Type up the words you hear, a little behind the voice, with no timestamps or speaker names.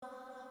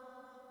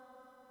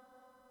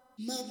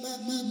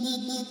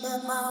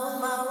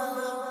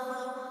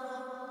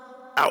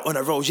Out on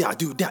the road, yeah, I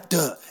do that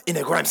dirt. In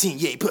the grime scene,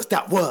 yeah, he puts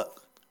that work.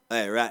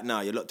 Hey, right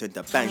now, you're locked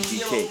into Bang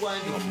GK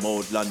on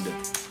Mode London.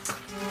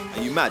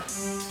 Are you mad?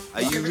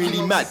 Are you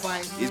really mad?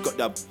 He's got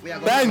the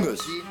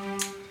bangers.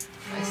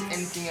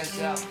 Anything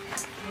else out,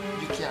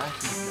 you can't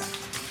keep that.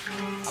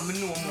 I'm gonna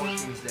know more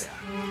things there.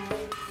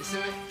 You see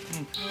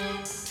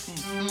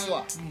me?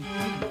 What?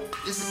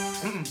 Listen,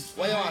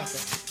 what you want to say?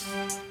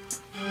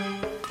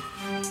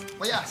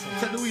 What you want to say?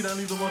 Take the weed and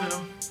leave the money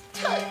now.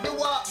 Take the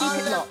what?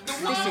 Keep it locked.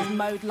 This is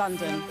Mode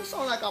London. You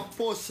sound like a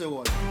pussy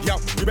one. Yo,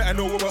 you better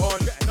know what we're on.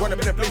 Run up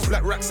in the place,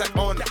 black rucksack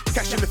on.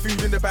 Cash in the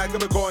food in the bag,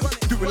 and we're gone.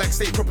 Do it like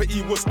state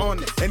property was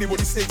on.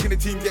 Anybody snaking the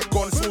team get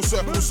gone. Full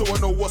circle, so I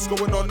know what's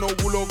going on. No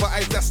wool over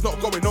eyes, that's not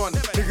going on.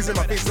 Niggas in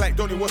my face like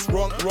Donnie, what's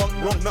wrong?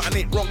 Nothing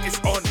ain't wrong, it's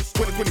on.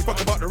 2020,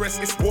 fuck about the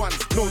rest, it's one.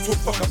 No talk,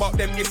 fuck about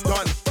them, it's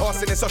done.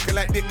 Arsin and sucking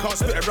like dick, can't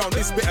spit around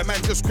this bit of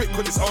man, just quick,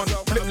 cause it's on.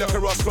 Flip like a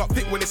rascal,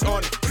 thick when it's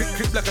on.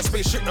 Clip like a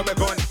spaceship, now we're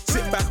gone.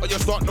 Sit back or you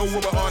start, know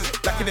what we're on.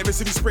 Like in every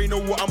city spray, know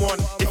what I'm on.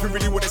 If you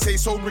really wanna say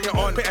so, bring it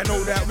on. Better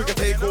know that we can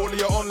take all of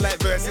your online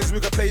verses, we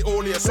can play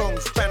all of your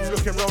songs. Fans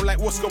looking round like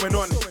what's going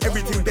on.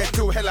 Everything dead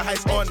till hella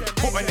highs on.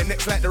 Put on the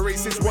next like the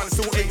races one,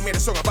 still ain't made a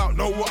song about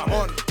know what I'm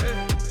on.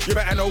 You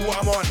better know what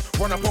I'm on.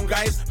 Run up on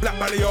guys, black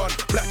belly on,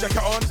 black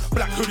jacket on,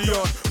 black hoodie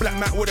on, black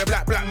mat with a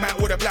black mat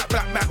with a black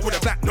mat with a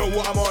black. Know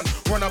what I'm on.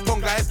 Run up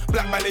on guys,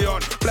 black belly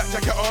on, black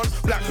jacket on,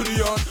 black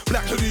hoodie on,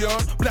 black hoodie on,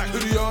 black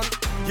hoodie on.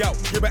 Yo,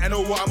 you better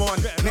know what I'm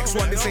on. Next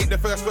one, this ain't the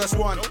first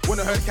one. When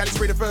I heard Cali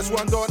spray the first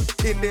one done,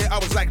 in there I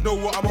was like, know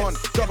what I'm on.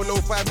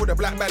 005 with a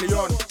black belly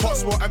on.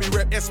 Hotspot, I mean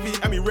rep SP,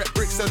 I mean rep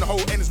Brixton. The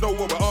whole ends know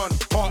what we're on.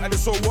 Heart and the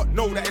soul, what?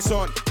 Know that it's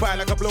on. Fire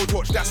like a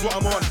blowtorch, that's what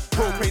I'm on.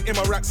 Propane in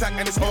my rucksack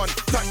and it's on.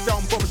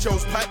 Touchdown, bomb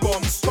shows, pipe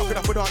bombs. Fucking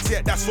up a dance,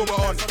 yeah, that's what we're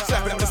on.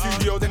 Slapping up the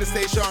studio, then the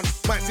station.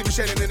 Might see me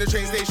shelling in the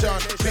train station.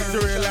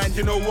 Victoria line,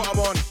 you know what I'm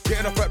on.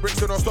 Getting up at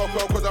Brixton or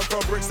Stockholm, cause I'm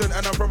from Brixton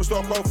and I'm from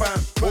Stockholm fam.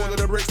 All of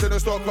the Brixton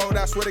and Stockholm,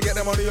 that's where they get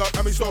them money up.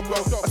 I mean Stockwell,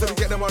 I said we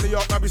get them money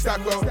up, I be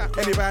Stackwell.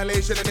 Any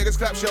violation, the niggas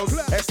clap shells.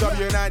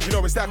 SW9, you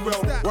know it's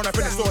Stackwell. Run up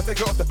in the store, take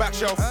it off the back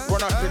shelf.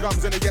 Run up the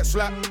gums and they get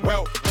slapped.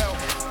 Well,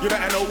 you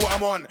better know what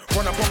I'm on.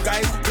 Run up on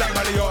guys, black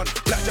belly on,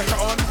 black jacket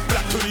on,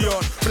 black hoodie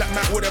on, black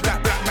mat with a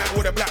black mat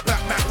with a black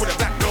mat with a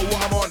black. Know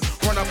what I'm on.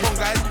 Run up on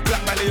guys, black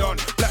belly on,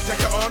 black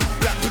jacket on,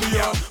 black hoodie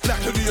on,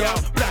 black hoodie on,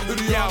 black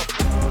hoodie on.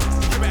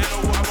 You better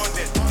know what I'm on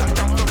then.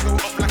 Touchdown, don't go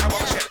off like a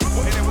bomb shell.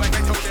 Put in the work, I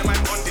told them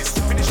I'm on this.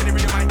 Finishing the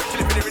rhythm,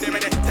 flipping the rhythm,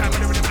 and then time on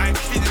the rhythm, I'm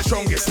feeling the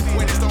strongest.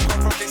 Where this don't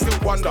come from, they still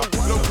wonder.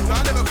 Local,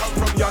 I never come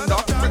from yonder.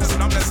 Brixton,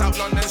 I'm the South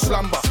London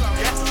slumber.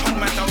 Yeah, hunt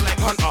man down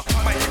like Hunter.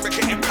 My nigga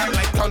getting packed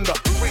like thunder.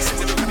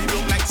 Racing to the money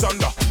built like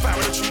Thunder. Fire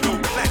with a true low,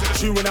 like to the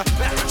true winner.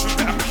 Like the true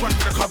better, run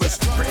for the covers.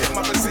 Cricket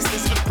mothers,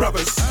 sisters, and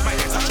brothers. Might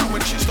get touched up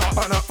when she start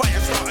on up.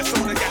 Fire starter, so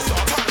the gas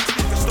start. Turn the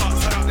speaker start,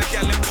 turn up the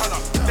gal and turn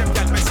up. Them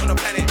gal best on the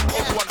planet,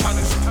 over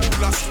 100s. All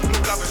lust, no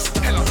lovers.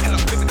 Hell up,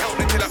 living hell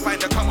until I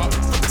find the come up.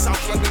 From the South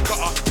London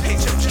gutter.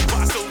 HMG, but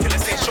I still kill a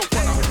stage show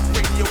runner.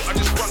 Radio, I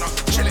just run up.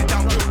 Chill it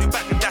down, build it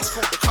back, and that's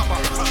called the come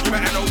up. You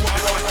better know what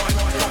I'm on.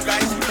 Come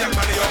guys, black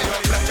money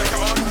on, black jacket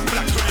on,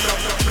 black hoodie on,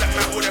 black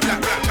mat with a black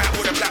mat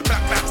with a black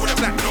mat with a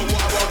black. Know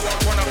what I'm on.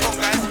 Run up on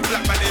guys,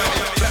 black money on,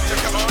 black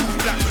jacket on,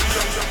 black hoodie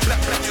on,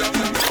 black hoodie on.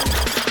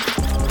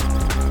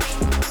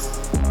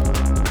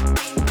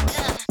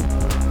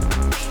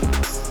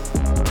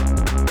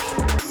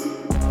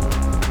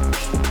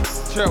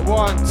 Check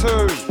 1,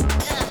 2.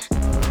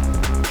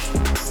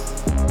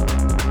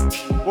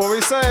 What we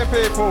saying,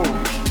 people?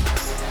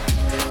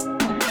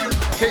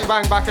 King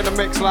Bang back in the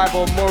mix live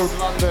on Mode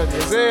London.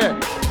 Is it?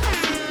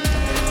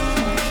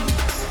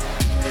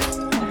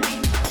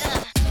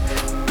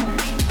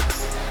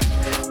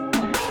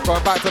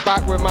 Going back to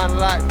back with man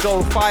like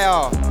Joe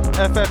Fire,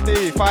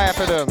 FFD, Fire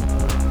for them.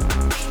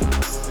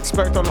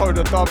 Expect a load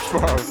of dubs,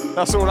 bro.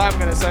 That's all I'm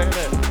gonna say,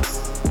 innit?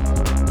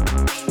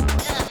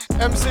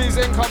 MC's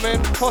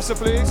incoming,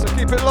 possibly, so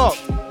keep it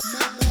locked.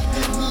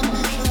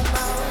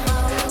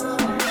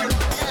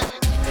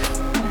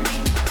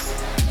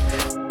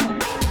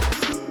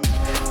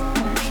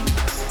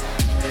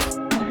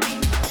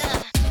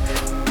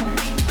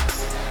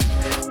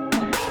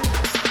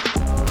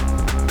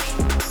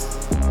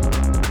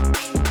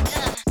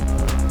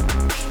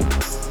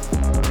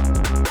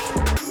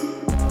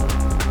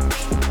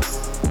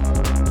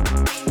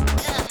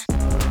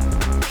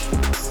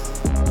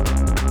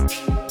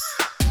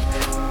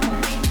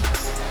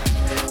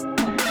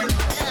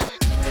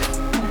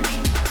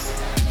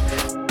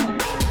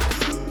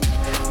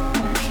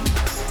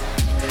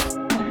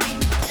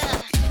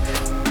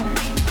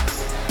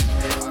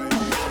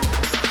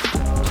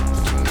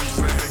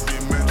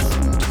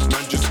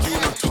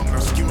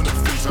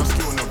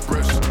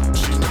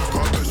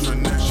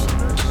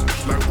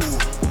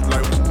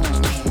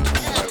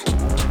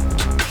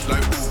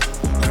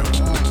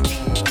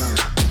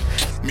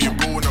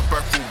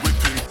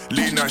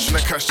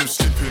 Catch them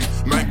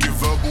slipping, man give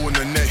verbal in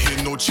the net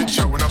here, no chit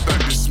chat when I back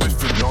this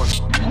smithing on.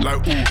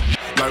 Like ooh,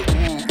 like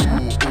ooh,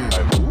 ooh, ooh,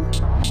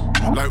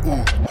 like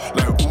ooh,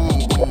 like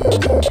ooh, ooh.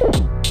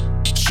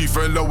 She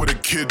fell in love with a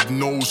kid,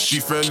 no, she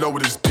fell in love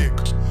with his dick.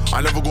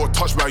 I never got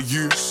touched by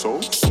you,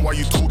 so why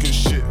you talking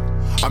shit?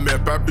 I met a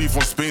bad beef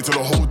from Spain to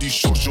the whole these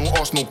shots. She don't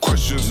ask no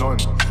questions. None.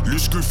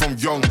 Loose screw from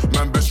young.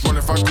 Man best run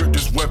if I grip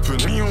this weapon.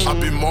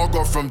 I've been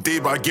Margot from day,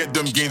 but I get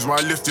them gains where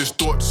I lift his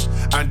thoughts.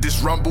 And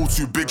this Rambo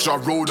too big, so I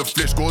roll the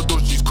flesh. Go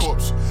dodge these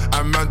cops.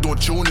 And man don't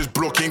chill on this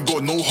block. Ain't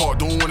got no heart,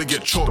 don't wanna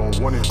get chopped. Don't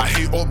want it. I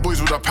hate all boys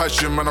with a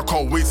passion, man. I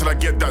can't wait till I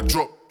get that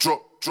drop.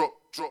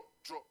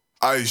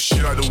 Aye,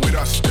 shit like the way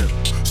that step.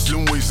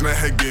 Slim waist and her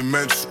head game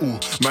mental. Ooh,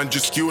 man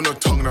just skill on her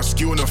tongue and I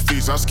skill on her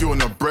face. I skill on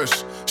her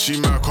breast. She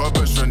married her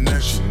best friend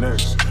next.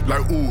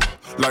 Like ooh,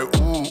 like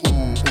ooh,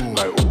 ooh, ooh.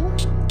 Like ooh,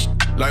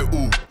 like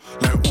ooh,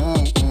 like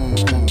ooh, ooh,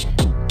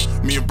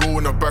 ooh. Me and bro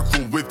in the back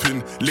room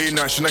whipping. Late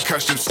night, shouldn't I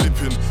catch them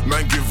slipping.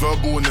 Man give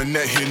verbal in the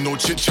net here. No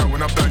chit chat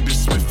when I back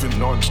this smithing.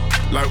 None.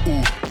 Like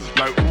ooh,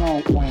 like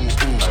ooh, ooh,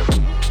 ooh.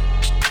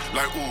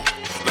 Like ooh,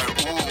 like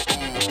ooh,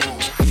 ooh,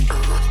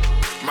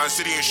 ooh. Man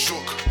said he ain't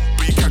shook.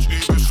 But you catch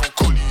Ubers from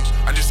Collie.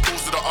 And this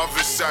goes to the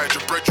other side.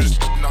 Your brethren's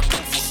and I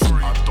don't feel sorry.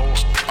 I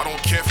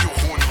don't care if you're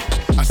horny.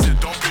 I said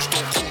don't bitch,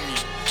 don't call me.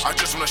 I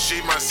just wanna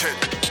shave man's head.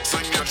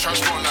 Send me a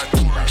transplant like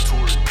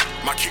Tory.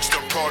 My kicks them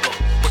Prada,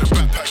 but the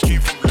backpack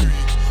came from Louis.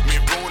 Me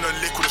and bro in a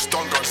lick with a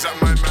stun gun. Zap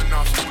my man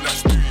now I feel like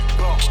Stewie.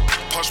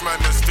 Punch my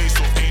man's face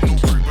off, ain't no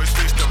brick, but his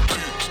face them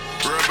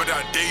blue. Remember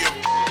that day of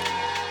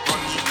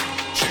run me,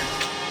 chew,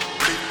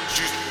 play,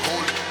 juice,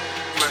 hold it,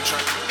 man try.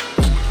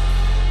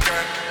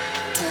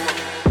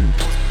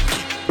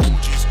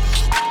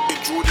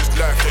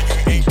 Life that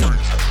you ain't done.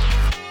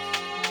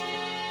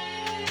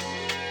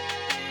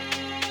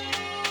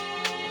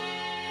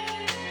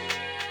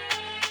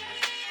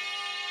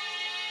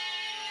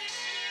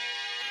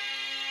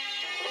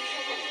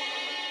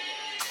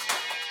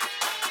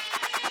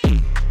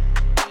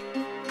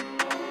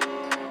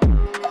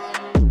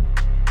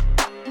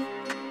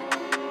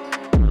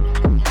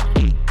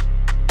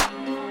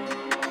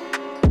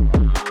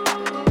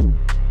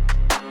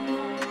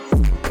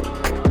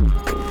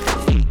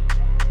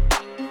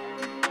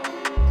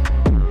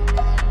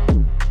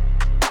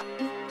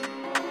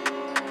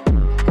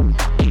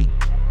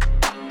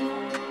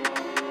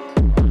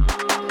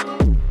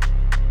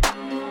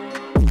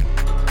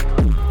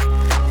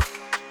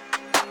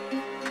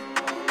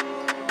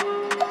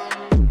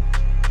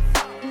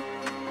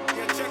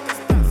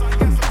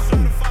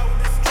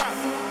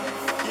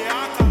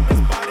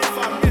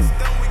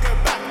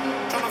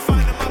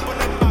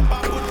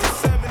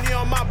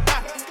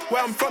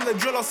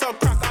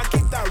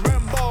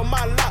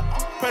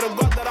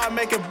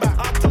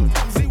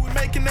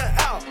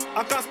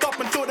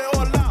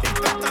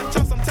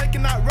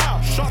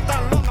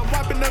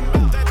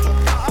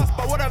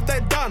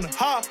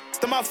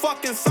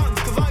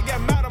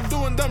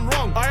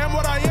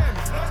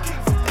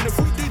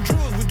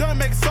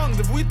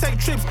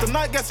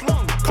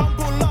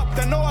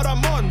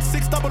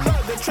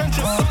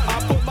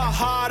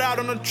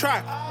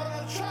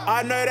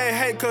 I know they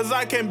hate cause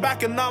I came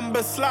back and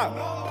number slap.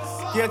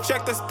 Yeah,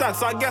 check the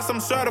stats, I guess I'm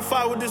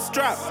certified with this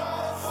strap.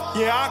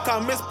 Yeah, I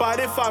can't miss, but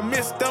if I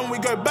miss, then we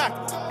go back.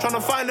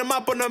 Tryna find them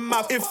up on the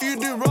map. If you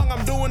do wrong,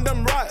 I'm doing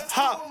them right.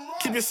 Ha,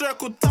 keep your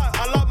circle tight.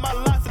 I love my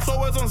life, it's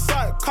always on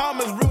sight.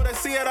 Karma's real, they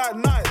see it at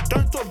night.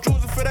 Don't talk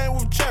jewels if it ain't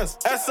with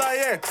chest.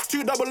 SIX,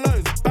 2 double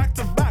O's, back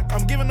to back,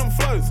 I'm giving them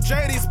flows.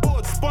 JD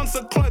Sports,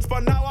 sponsored clothes,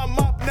 but now I'm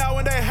up now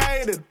and they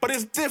hate it. But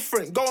it's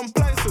different, going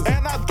places.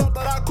 And I thought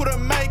that I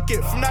couldn't make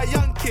it. From that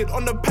young kid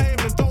on the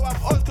pavement, don't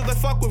have odds cause they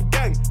fuck with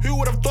gang. Who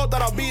would have thought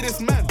that I'll be this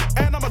man?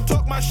 And I'ma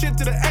talk my shit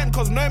to the end,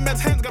 cause no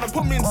man's hand's gonna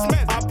put me in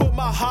cement. I put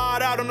my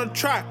heart out on the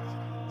track.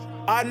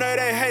 I know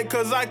they hate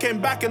cause I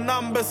came back and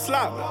number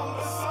slap.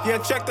 Yeah,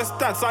 check the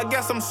stats, I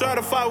guess I'm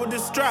certified with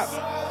this strap.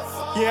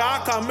 Yeah,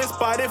 I can't miss,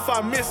 but if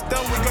I miss,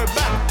 then we go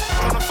back.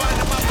 Tryna find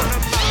them up on the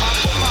map. I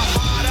put my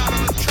heart out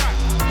on the track.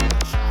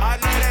 I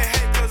know they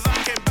hate cause I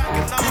came back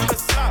and number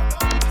slap.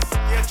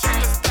 Yeah, check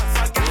the stats,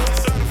 I guess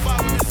I'm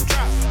certified with this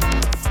strap.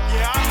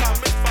 Yeah, I can't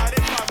miss, but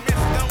if I miss,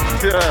 then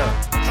we go back.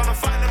 Tryna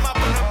find them up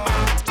on the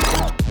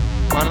map.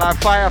 Man, like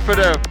fire for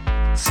them,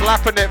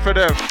 slapping it for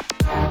them.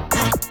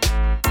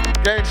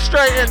 Getting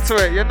straight into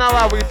it, you know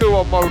how we do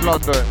on Mode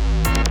London.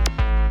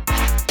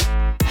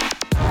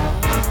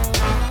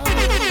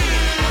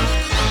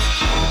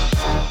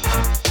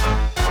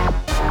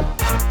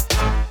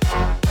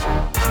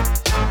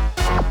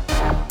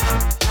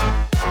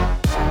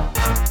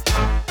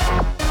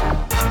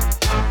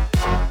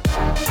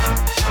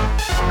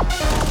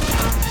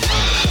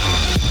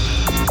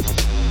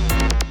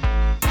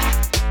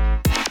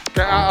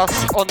 Get at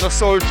us on the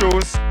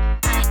socials.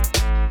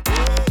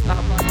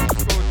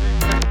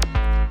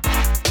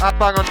 I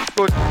bang on the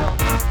good.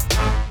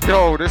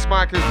 Yo, this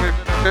mic is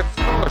moving a bit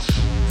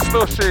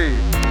slushy.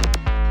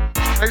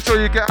 Make sure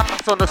you get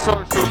us on the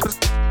socials.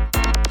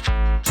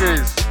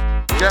 Jeez.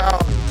 Get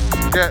out.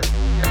 Get.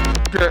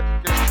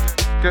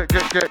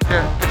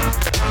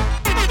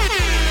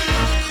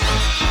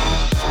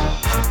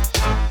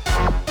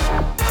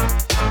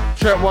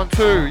 Check 1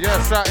 2.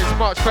 Yes, that is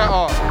much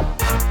better.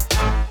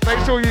 Make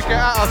sure you get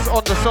at us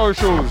on the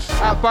socials.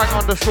 At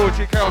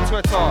bang_GK on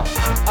Twitter.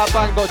 At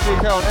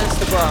bang.gk on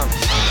Instagram.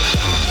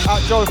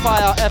 At Joe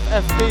Fire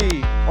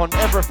FFB on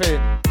everything.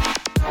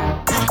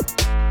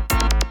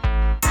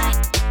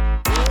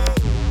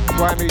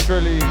 Grimy,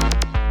 Drilly,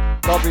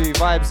 Dobby,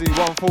 Vibesy,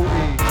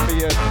 140 for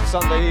your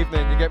Sunday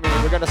evening, you get me?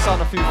 We're gonna sun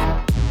a few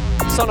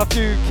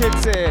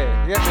kids here,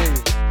 you get me?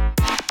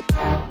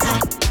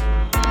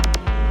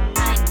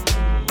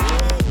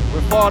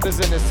 With fathers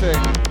in this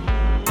thing.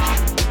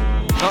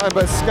 Nothing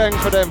but skeng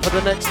for them for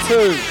the next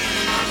two.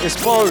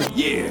 It's Mode.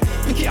 Yeah,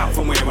 pick it up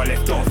from where I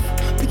left off.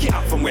 Pick it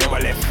up from where I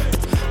left.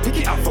 Pick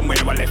it up from where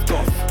I left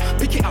off.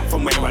 Pick it up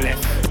from where I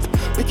left.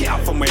 Pick it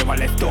up from where I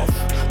left off.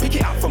 Pick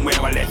it up from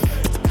where I left.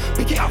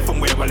 Pick it up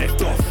from where I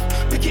left off.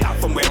 Pick it up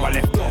from where I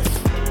left off.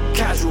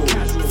 Casual,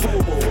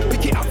 formal.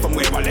 Pick it up from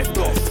where I left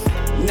off.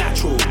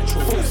 Natural,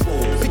 forceful.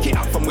 Pick it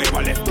up from where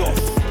I left off.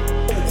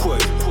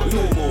 Awkward,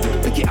 normal.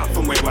 Pick it up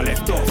from where I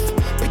left off.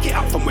 Pick it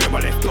up from where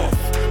I left off.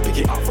 Pick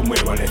it up from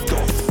where I left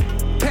off.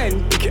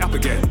 Pen, pick it up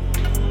again.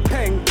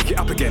 Pen, pick it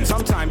up again.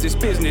 Sometimes it's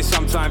business,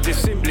 sometimes it's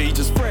simply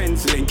just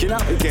friends linking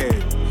up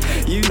again.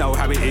 You know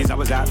how it is, I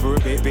was out for a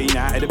bit, been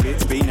out of the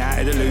bits, been out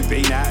of the loop,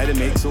 been out of the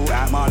mix, all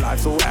out my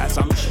life, all out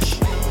some shh.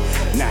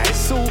 Now it's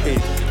sorted,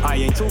 I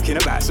ain't talking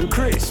about some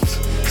crisps.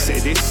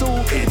 Said it's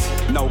sorted,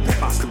 no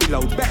pepper, could be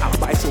loads better,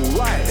 but it's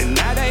alright, and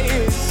now that it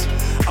is.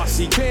 I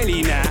see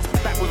clearly now,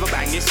 back with a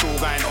bang, it's all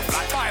going off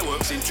like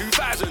fireworks in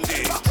 2000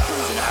 years.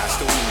 Boys in the house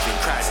still moving,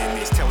 crowds in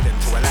this, tell them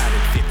to allow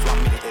them fit.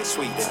 1 minute they're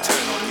sweet, then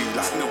turn on you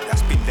like milk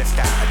that's been left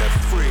out of the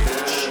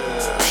fridge.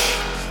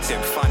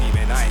 Them funny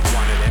men, I ain't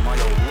one of them, I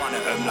don't one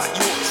of them. Like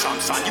you want some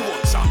son, you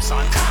want some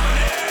son, come on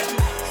then.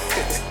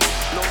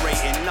 Not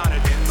rating none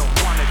of them, not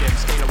one of them.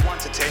 Scale of 1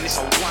 to 10, it's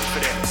a 1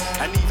 for them.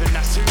 And even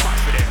that's too much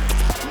for them.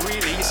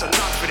 Really, it's a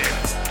none for them.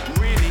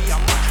 Really,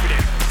 I'm much for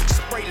them.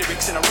 Spray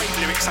lyrics and array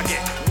lyrics, I get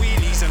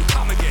wheelies and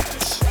come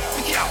agains.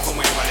 Pick it up from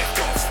where I left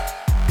off.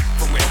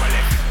 From where I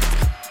left.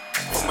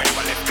 From where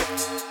I left off.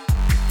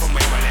 From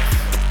where I left.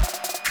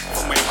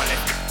 From where I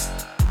left.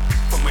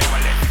 From where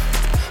I left.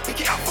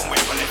 Pick it up from where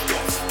I left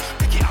off.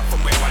 Pick it up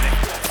from where I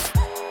left off.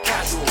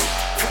 Casual,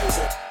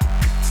 formal,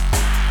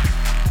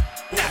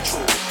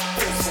 natural,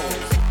 forceful,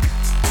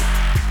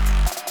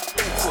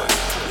 awkward,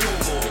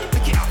 normal.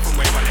 Pick it up from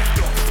where I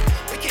left off.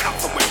 Pick it up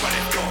from where I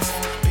left off.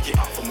 Pick it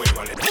up from where I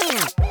left off.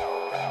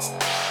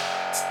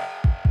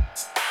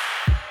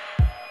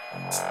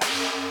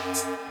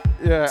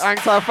 Yeah,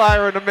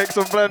 Anti-Fire in the mix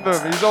and blend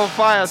them. He's on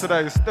fire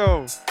today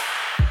still.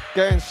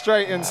 Getting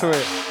straight into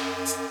it.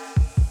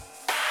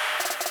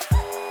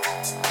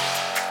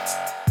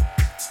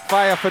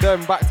 Fire for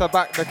them, back to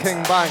back, the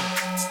King Bang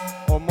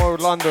on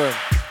Mode London.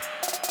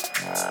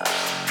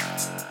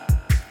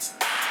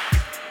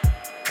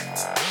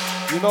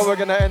 You know we're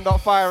gonna end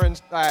up firing,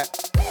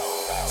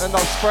 end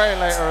up spraying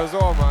later as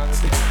well, man.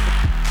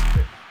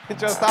 It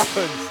just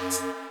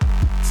happens.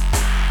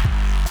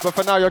 But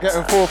for now, you're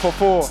getting 4 for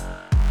 4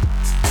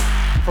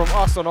 from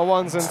us on the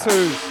 1s and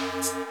 2s.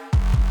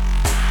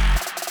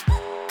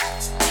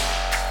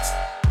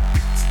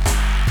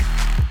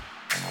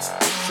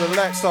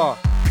 Selector.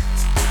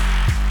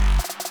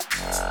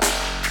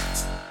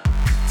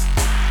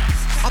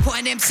 I put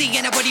an MC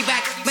and a body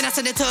back. When I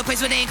send the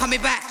turpins when they ain't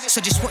coming back.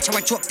 So just watch how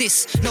I drop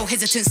this. No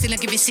hesitance, still I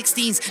give you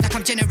 16s. Like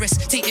I'm generous,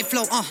 take it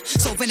flow,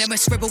 so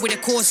venomous, rebel with a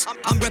cause.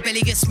 I'm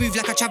rebellious, smooth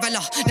like a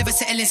traveller. Never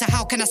settling, so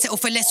how can I settle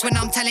for less when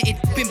I'm talented?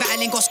 Been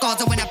battling, got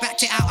scars, and when I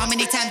backed it out, how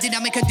many times did I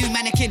make a do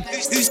mannequin?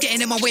 Who's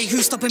getting in my way?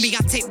 Who's stopping me?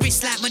 I take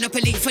risks like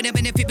Monopoly for the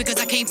benefit because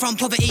I came from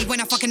poverty. When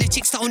I fucking the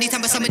chicks, the only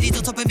time but somebody's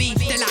on top of me.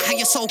 They're like, how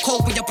you so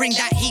cold when you bring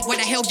that heat? Where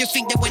the hell you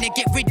think they wanna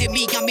get rid of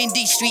me? I'm in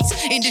these streets,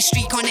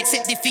 industry can't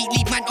accept defeat,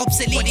 leave man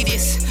obsolete. Body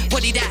this,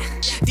 body that,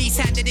 these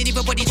hands and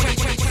anybody try.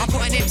 I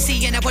put an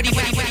MC and a body.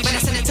 When I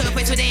send the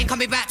turpins when they ain't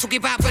coming back, talking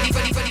about body.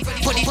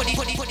 These, body. I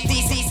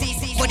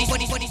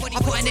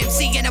put an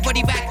MC and a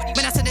body back.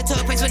 When I send the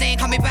turpins when they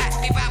ain't coming back,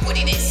 talking about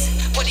body this,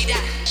 body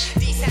that,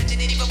 these hands and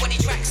anybody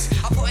tracks.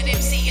 I put an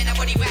MC and a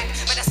body back.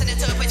 When I send the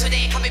turpins when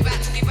they ain't coming back,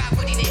 talking about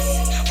body this,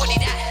 body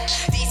that,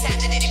 these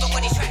hands and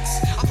anybody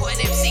tracks. I put an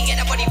MC and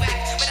a body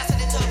back. When I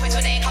send the turpins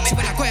when they ain't coming back.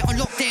 When I got it on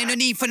lock, there no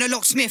need for the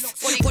locksmith.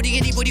 Body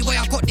anybody where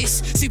I got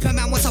this.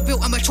 Superman, once I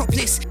built, I'm a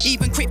metropolis.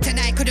 Even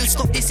Kryptonite couldn't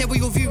stop this.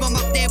 Every review, I'm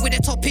up there with the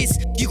top is.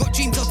 You got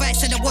dreams of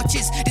ice and the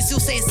watches. They still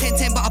say it's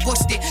 10-10, but I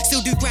botched it.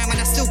 Still do gram and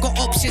I still got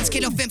options.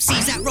 Kill off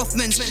MCs at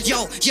Rothman's.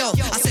 Yo,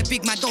 I said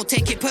big man, don't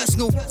take it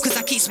personal. Cause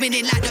I keep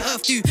spinning like the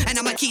earth do. And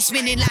I'ma keep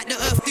spinning like the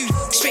earth do.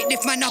 Straight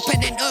lift man up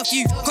and then earth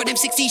you. Got them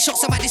 16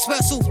 shots on my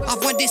dispersal.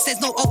 I've won this,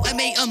 there's no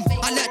ultimatum.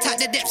 I learnt out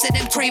the depths of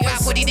them tray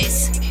back. Body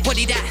this,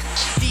 body that.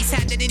 These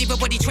hands and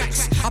anybody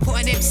tracks. I put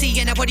an MC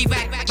and a body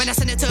back. When I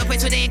send the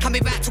turpins when they ain't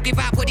coming back. Talking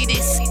about body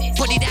this,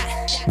 body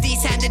that.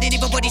 These hands and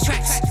anybody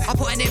tracks. I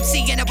put an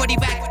MC and a body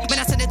back. When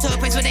I send the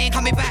turpins when they ain't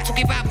coming back.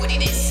 Talking about body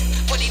this,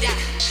 body that.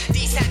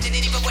 These hands and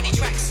anybody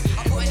tracks.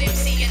 I put an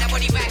MC and a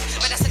body back.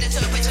 When I send the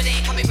turpins when they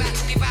ain't coming back.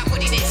 Talking about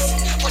body this,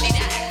 body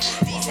that.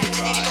 These hands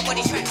and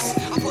anybody tracks.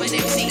 I put an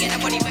MC and a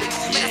body back.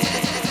 When I send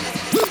the turpins.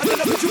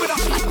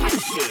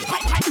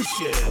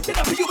 Then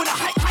I put you with a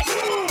hype.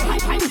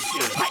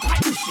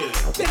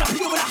 Then I put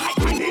you with a hype.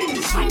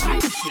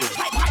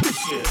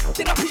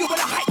 Then I put you with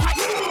a hype.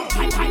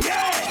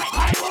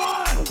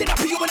 Then I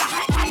put you with a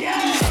hype.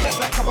 Step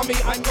back, cover me,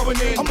 I'm going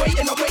in. I'm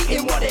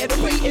waiting, whatever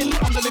waiting.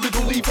 I'm the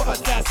lyrical leader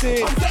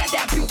assassin. I'm bad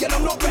at beat and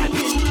I'm not rapping.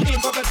 In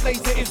for the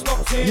blazer, it's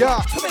locked in.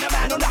 Yeah. Coming a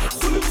man on the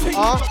absolute team.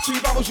 Got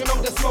 2 barrels, you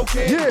know they're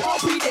smoking. Yeah. I'll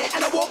be there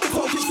and I won't be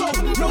focused. So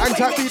no and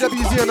tap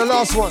BWZ on the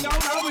last one.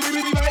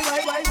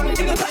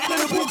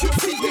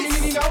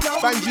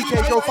 Bang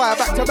GK Show fire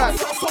back to back.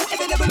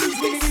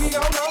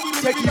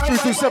 Take you through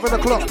to 7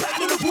 o'clock.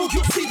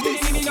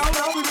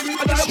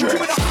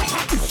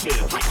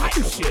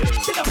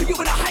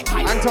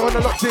 Anta on the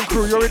locked in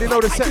crew, you already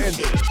know the settings.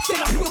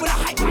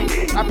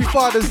 Happy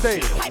Father's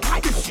Day.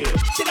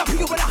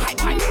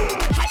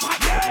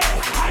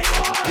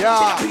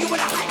 Yeah.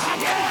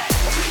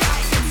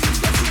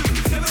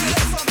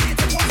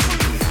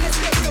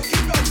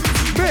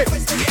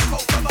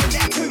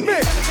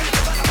 Mix.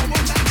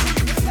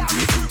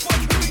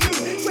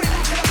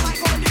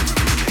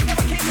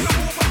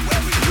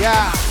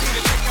 Yeah.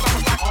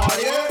 Oh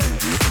yeah.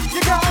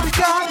 You gotta be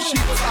down. She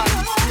was like,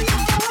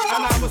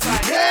 and I was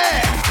like,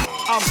 yeah.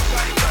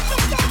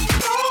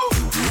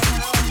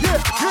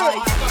 Yeah.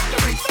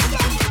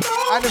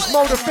 And it's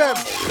Mode FM.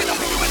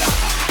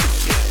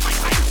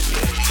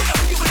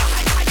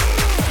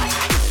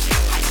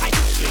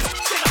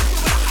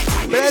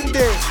 Bend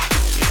it.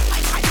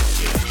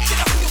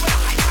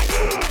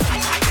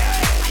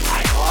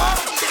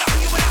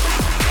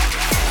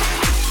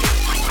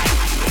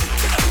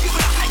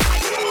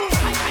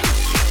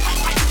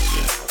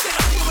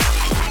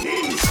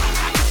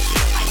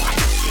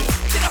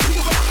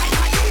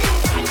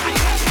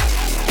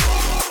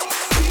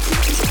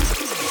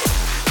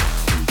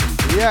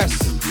 Yes.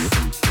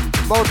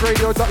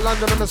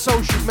 ModeRadio.London on the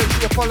socials. Make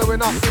sure you're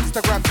following up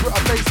Instagram,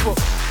 Twitter, Facebook.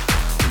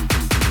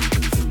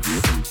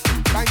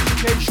 Bang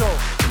GK Show.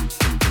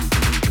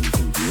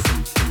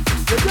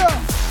 Yeah.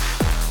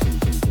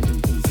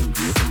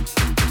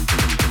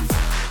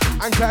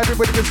 And to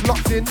everybody that's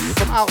locked in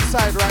from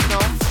outside right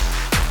now.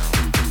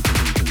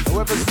 The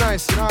weather's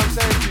nice, you know what I'm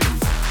saying to you?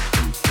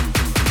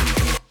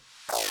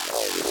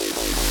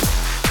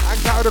 And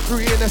to all the crew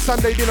eating their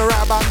Sunday dinner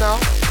right about now.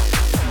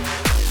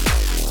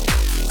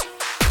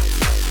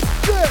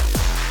 Yeah.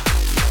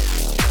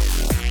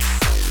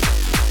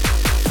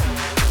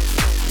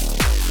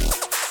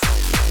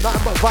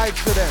 Nothing but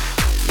vibes to them.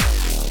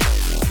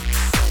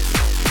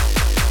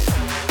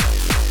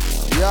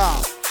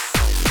 Yeah.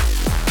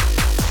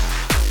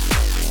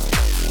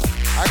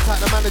 I take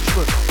the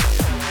management.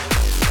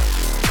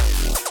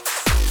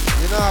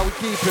 You know how we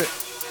keep it.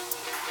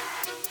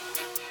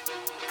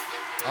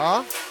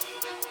 Huh?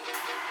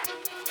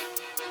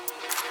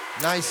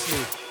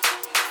 Nicely.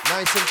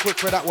 Nice and quick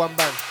for that one,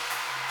 bang.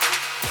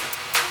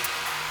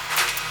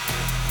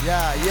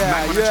 Yeah.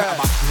 Man, wanna chat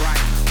about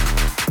grind.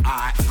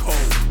 Alright,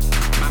 cool.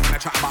 Man, wanna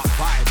chat about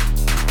vibe.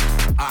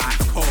 Alright,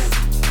 cool.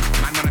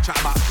 Man, wanna chat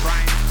about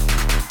grind.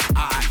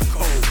 Alright,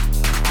 cool.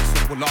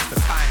 Hustle will last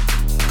the time.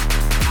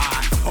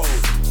 Alright, cool.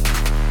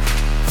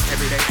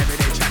 Everyday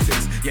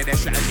chattings. Yeah, their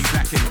strategy's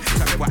lacking.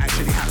 Tell me what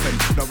actually happened.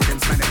 No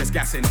rhythms, man, they're just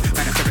gassing.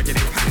 Man, have to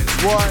regulate patterns.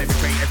 What? Every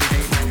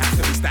day, man, have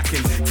to be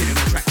stacking. Killing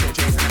on track,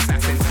 James and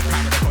assassin.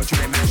 Power of the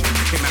culture, imagine.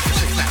 Him after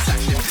 6 last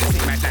session.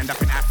 See man land up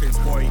in Athens,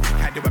 boy.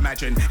 Can you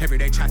imagine?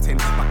 Everyday chatting,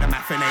 but the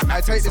math ain't math.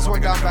 I take this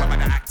one down back.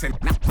 Acting.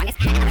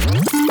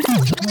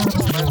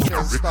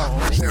 Stop.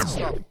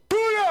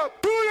 Pull up.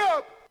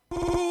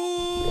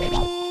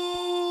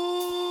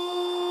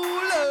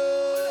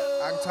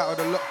 I'm tired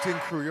of the locked in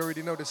crew. You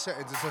already know the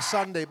settings. It's a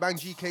Sunday, Bang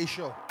GK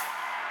Show.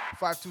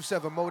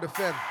 527 Mode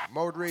FM,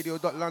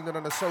 ModeRadio.London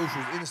on the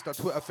socials, Insta,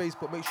 Twitter,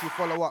 Facebook. Make sure you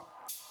follow up.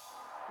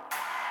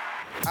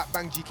 At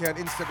Bang GK on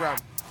Instagram.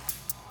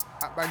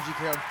 At Bang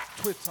GK on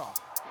Twitter.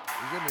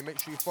 You get me? Make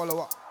sure you follow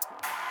up.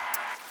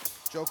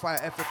 Joe Fire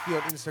FFD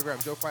on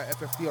Instagram. Joe Fire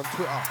FFD on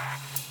Twitter.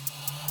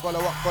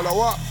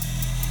 Follow up.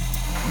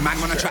 Man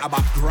wanna chat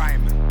about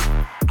grime.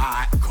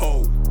 Alright,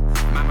 cool.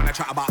 Man wanna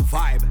chat about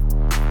vibe.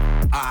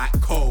 Alright,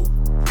 cool.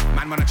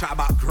 Man wanna chat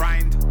about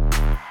grind.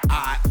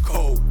 Alright,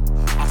 cool.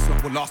 Hustle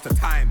will last the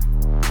time.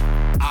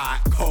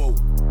 Alright, cool.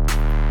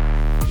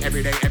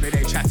 Everyday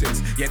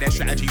chattings. Yeah, their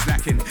strategy's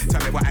lacking.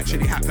 Tell me what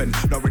actually happened.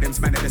 No rhythms,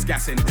 man, they're just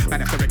gassing. Man,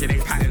 have to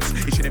regulate patterns.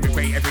 Each and every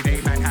way, every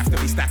day, man, have to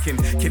be stacking.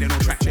 Killing on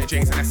track,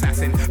 James and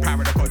assassin.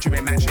 Power of the culture,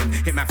 imagine.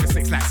 Hit man for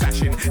 6 like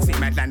sashing. See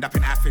man land up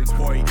in Athens,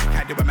 boy.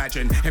 Can you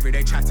imagine?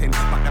 Everyday chatting,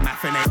 but the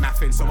math ain't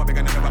mathing. So what we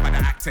gonna know about the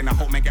acting? I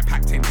hope men get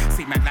packed in.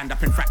 See man land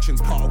up in fractions,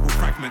 particle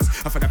fragments.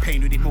 And for the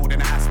pain, we need more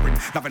than an aspirin.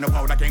 Loving the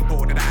world, I ain't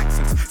bored of the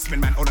accents.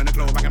 Spin man all on the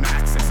globe, I got no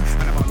access.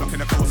 And I'm unlocking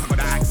the doors, I got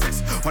the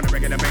access. On a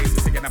regular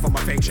basis, singing up on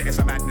my fake shit, it's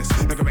a madness.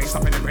 No go race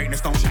up in the greatness,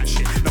 don't chat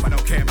shit. No, I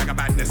don't care, bag of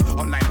badness.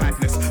 Online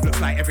badness,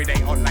 looks like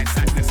everyday online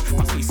sadness.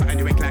 Must be something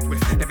you ain't glad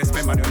with. Never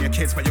spend money on your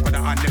kids, but you got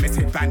the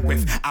unlimited.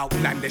 bandwidth.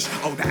 Outlandish,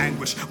 oh the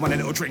anguish. Want a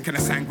little drink and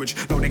a sandwich.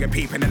 No nigga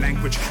peep in the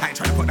language. I ain't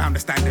trying to put down the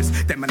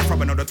standards. Them man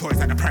throwing all the toys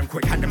like the pram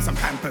quick. Hand them some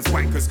pampers,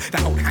 wankers.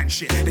 That whole hand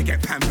shit, they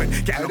get pampered.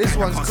 Get Hey, this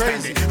one's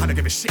crazy. I don't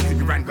give a shit who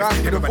you ran with. Round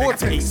to the Everybody got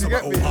to eat, vortex, so you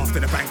we're get all me? after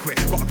the banquet.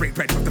 Gotta break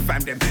bread with the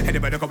fam them.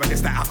 Anybody go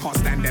against that, I can't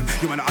stand them.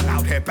 You are not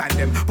allowed here, ban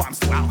them. But I'm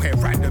still out here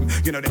random.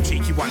 You know them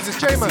cheeky ones. This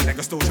is I can J-Man. see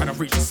niggas still trying to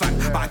reach the sun.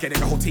 But I get it,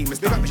 the whole team is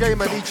Big done. up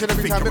J-Man each and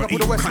every time. Big up all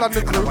the West London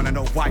And I crew. wanna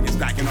know why is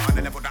that. You're not on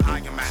the level that I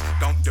am at.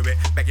 Don't do it,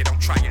 beg you,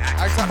 don't try it.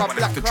 I talk about wanna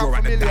Black have to Crown draw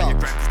out the Familiar.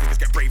 diagram. These niggas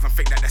get brave and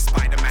think that they're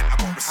Spider-Man. I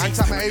got receipts.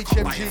 talk about when you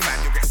can't buy HMG. it, man.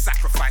 You get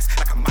sacrificed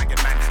like a Mayan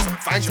man. So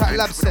advise your talk man,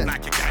 Lab with Set. a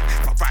black you gang.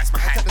 If I rise my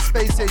hand, At the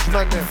Space Age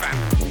man there. fam.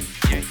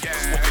 Yeah,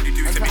 yeah. What did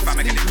you do to me, fam?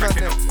 I get it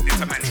cracking up.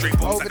 Into man straight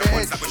balls Over like the the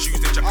ones edge. that was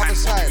used in Japan. Other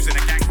side. Using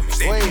a gang who's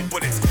Wait. saying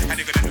bullets. And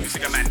you're gonna lose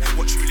a man.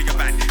 What truly a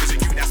man? Is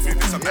it you that's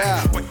moving some man?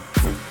 Yeah. What?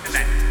 And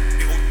then,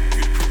 it all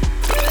you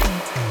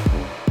prove.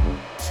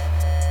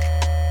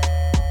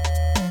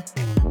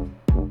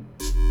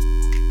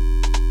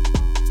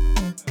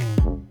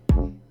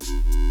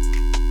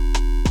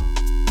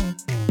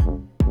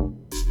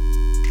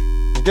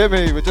 You get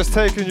me? We're just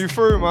taking you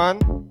through, man.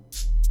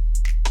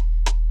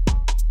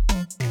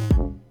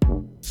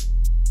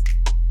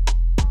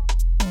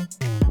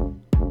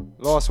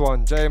 Last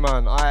one,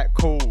 J-Man, alright,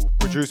 cool.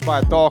 Produced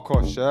by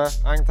Darkos, yeah?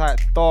 Hang tight,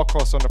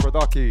 Darkos on the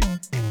producky.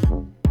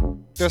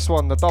 This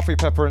one, the Duffy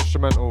Pepper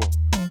instrumental.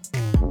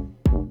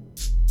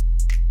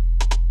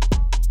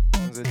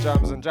 Is it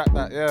Jams and Jack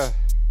that, yeah?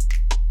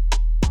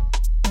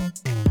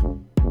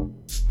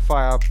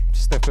 Fire,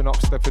 stepping up,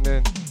 stepping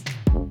in.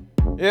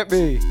 Hit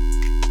me.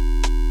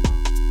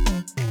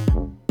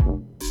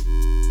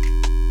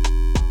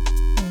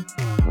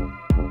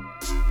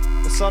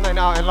 The sun ain't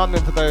out in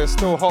London today, it's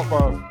still hot,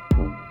 bro.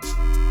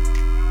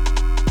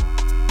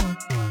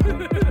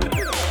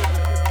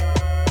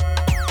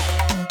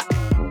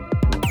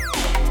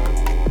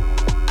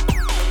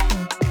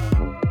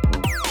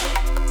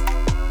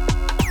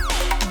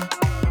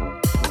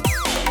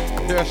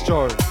 Yes,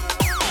 Joe.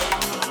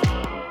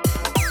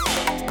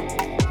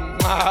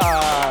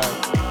 Mad.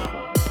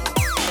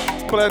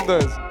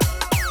 Blenders.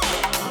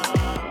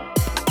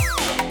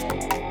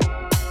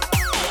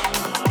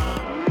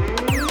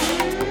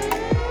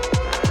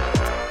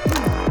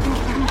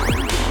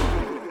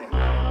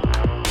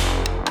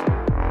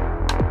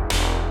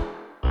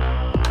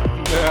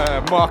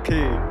 Yeah,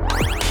 Marky.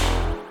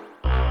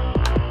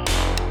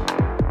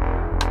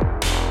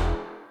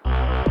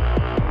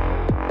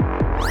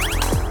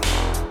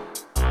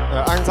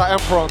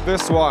 Anti-Emperor on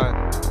this one.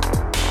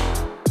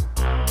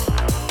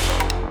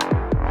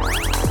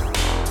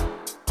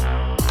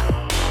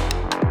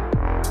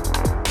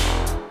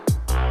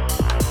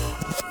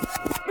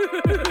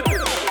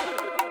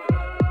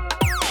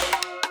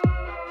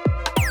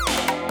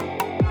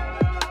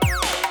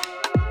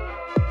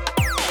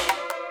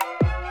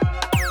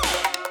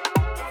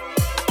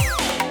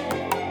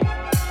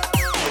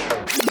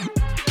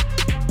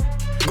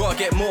 Gotta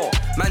get more.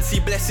 Man, see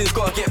blessings,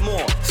 gotta get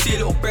more. See a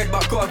little bread,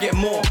 but gotta get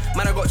more.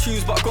 Man, I got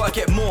tunes, but gotta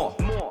get more.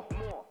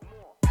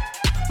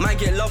 Man,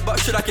 get love, but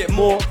should I get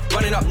more?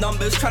 Running up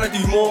numbers, trying to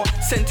do more.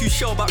 Send to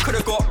shell, but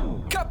could've got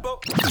capo.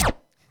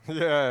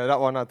 Yeah, that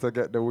one had to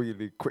get the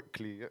wheelie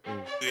quickly.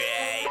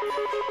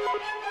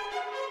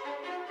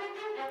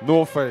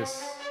 North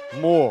Face,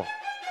 more.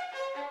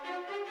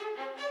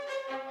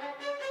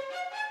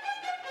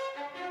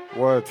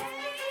 Word.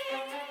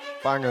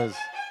 Bangers.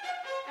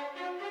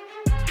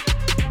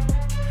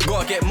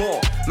 Gotta get more.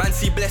 Man,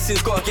 see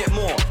blessings, gotta get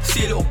more.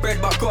 See a little bread,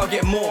 but gotta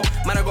get more.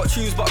 Man, I got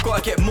tunes, but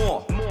gotta get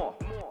more.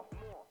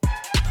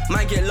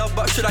 Man, get love,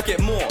 but should I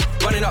get more?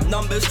 Running up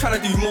numbers,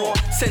 trying to do more.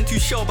 Send to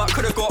shell, but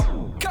could've got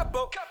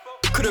capo.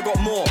 Could've got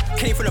more.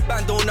 Came from the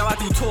band, though, now I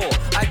do tour.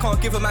 I can't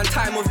give a man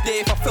time of day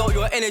if I felt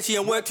your energy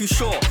and weren't too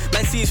sure.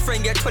 Man, see his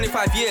friend get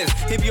 25 years.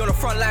 He'll be on the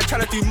front line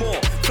trying to do more.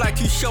 Fly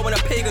to shell when the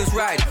pagans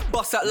ride.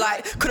 Bust that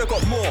light, could've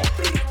got more.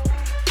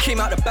 Came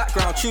out the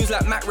background, tunes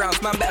like Mac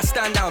rounds, man better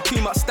stand down.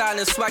 Too much style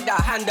and swag that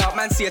I hand out.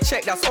 Man, see a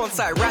check that's on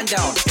site, ran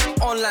down.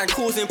 Online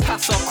causing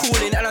pass up,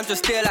 calling, and I'm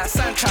just there like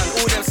Santan.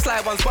 All them sly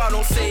ones, but I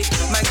don't say.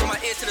 Man, got my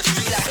ear to the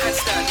street like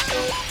handstand.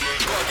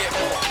 Gotta get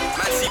more.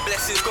 Man, see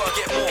blessings, gotta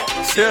get more.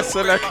 See Yes,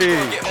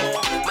 Seleki. get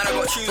more. Man, I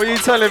got tunes. What are you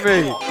but telling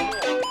gotta me? get more.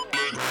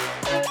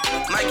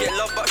 Man, get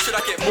love, but should I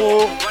get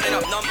More. more? Running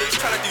up numbers,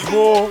 trying to do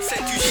More. more.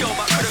 Sent to show,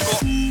 but could've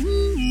got.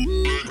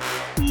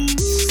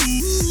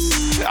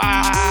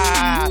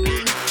 Ah!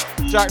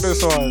 Jack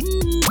this one.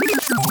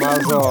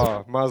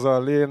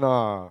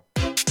 Mazalina.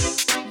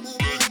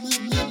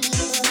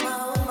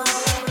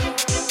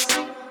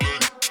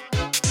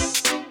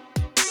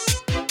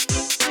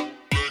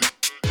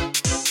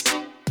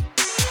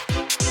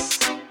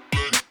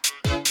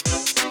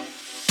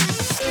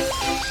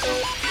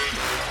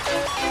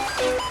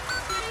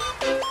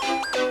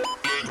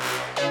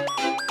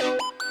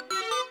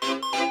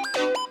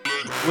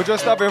 We're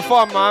just having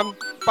fun, man.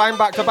 Bang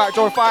back to back,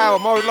 Joy Fire,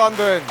 Mode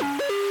London.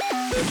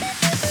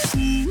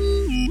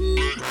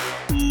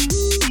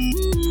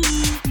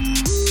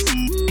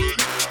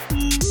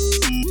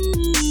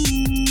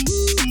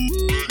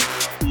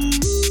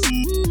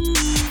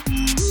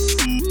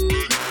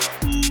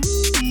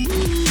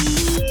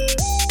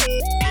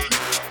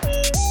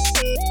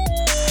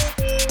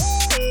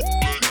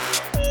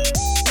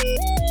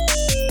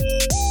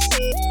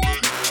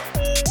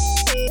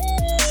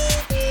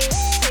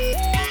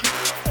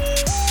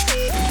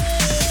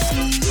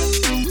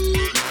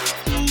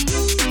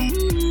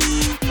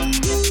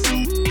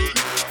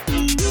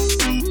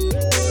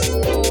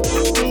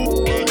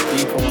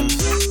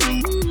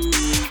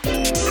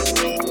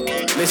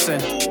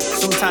 Listen,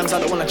 sometimes I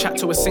don't wanna chat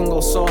to a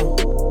single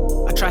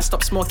soul. I try to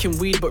stop smoking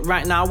weed, but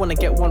right now I wanna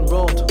get one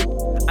rolled.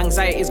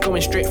 Anxiety's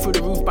going straight through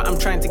the roof, but I'm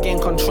trying to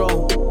gain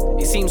control.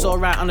 It seems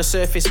alright on the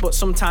surface, but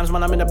sometimes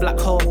when I'm in a black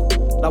hole,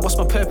 like what's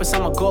my purpose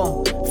and my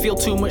goal? Feel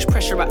too much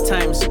pressure at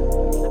times.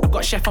 I've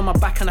got chef on my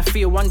back and I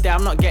feel one day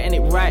I'm not getting it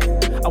right.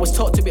 I was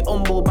taught to be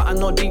humble, but I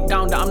know deep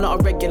down that I'm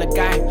not a regular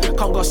guy.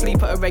 Can't go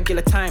sleep at a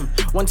regular time.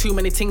 One too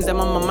many things them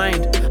on my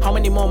mind. How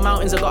many more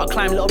mountains I gotta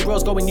climb? Little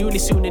bro's going uni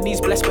soon and he's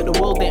blessed, but the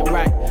world ain't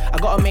right. I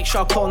gotta make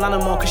sure I call Nana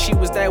more, cause she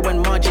was there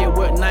when Margie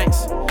worked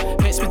nights.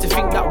 Hurts me to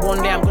think that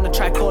one day I'm gonna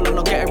try call and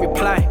I'll get a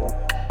reply.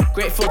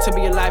 Grateful to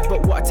be alive,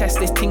 but what a test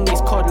this thing is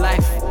called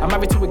life. I'm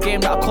married to a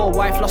game that I call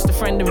wife. Lost a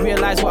friend and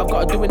realised what I've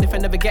got to do, and if I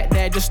never get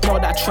there, just know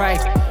that I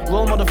tried.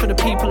 Role model for the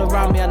people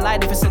around me. I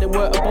lied if I said it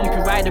weren't a bumpy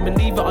ride. And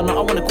believe it or not,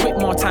 I wanna quit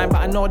more time,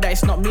 but I know that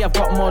it's not me. I've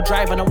got more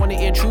drive and I wanna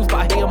hear truth,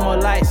 but I hear more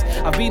lies.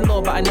 I've been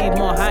low, but I need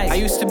more highs. I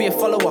used to be a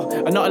follower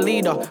and not a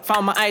leader.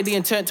 Found my ID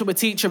and turned to a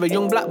teacher. A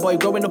young black boy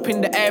growing up in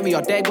the area.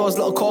 There goes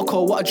little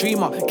Coco, what a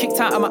dreamer. Kicked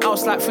out of my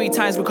house like 3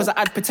 times because I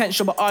had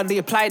potential, but hardly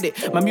applied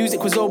it. My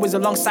music was always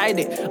alongside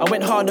it. I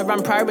went harder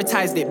and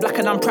prioritised it. Black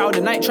and I'm proud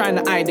and I ain't trying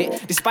to hide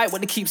it. Despite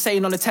what they keep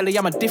saying on the telly,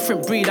 I'm a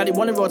different breed. I didn't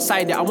want to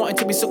roadside it. I wanted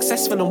to be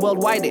successful and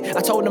worldwide it.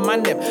 I told the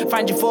man them,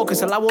 find your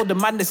focus, allow all the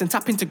madness and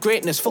tap into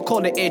greatness. Fuck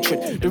all the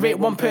hatred. There ain't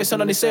one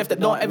person on this earth that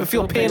don't ever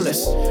feel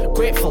painless.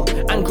 Grateful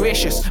and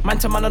gracious, man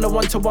to man on a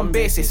one-to-one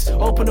basis.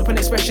 Open up and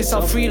express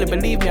yourself freely.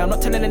 Believe me, I'm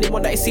not telling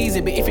anyone that it's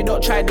easy, but if you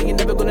don't try, then you're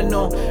never gonna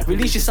know.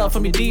 Release yourself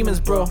from your demons,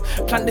 bro.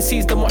 Plant the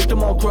seeds, then watch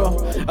them all grow.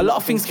 A lot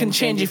of things can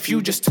change if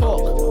you just talk.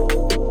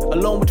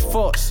 Alone with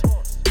thoughts.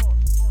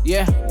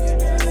 Yeah.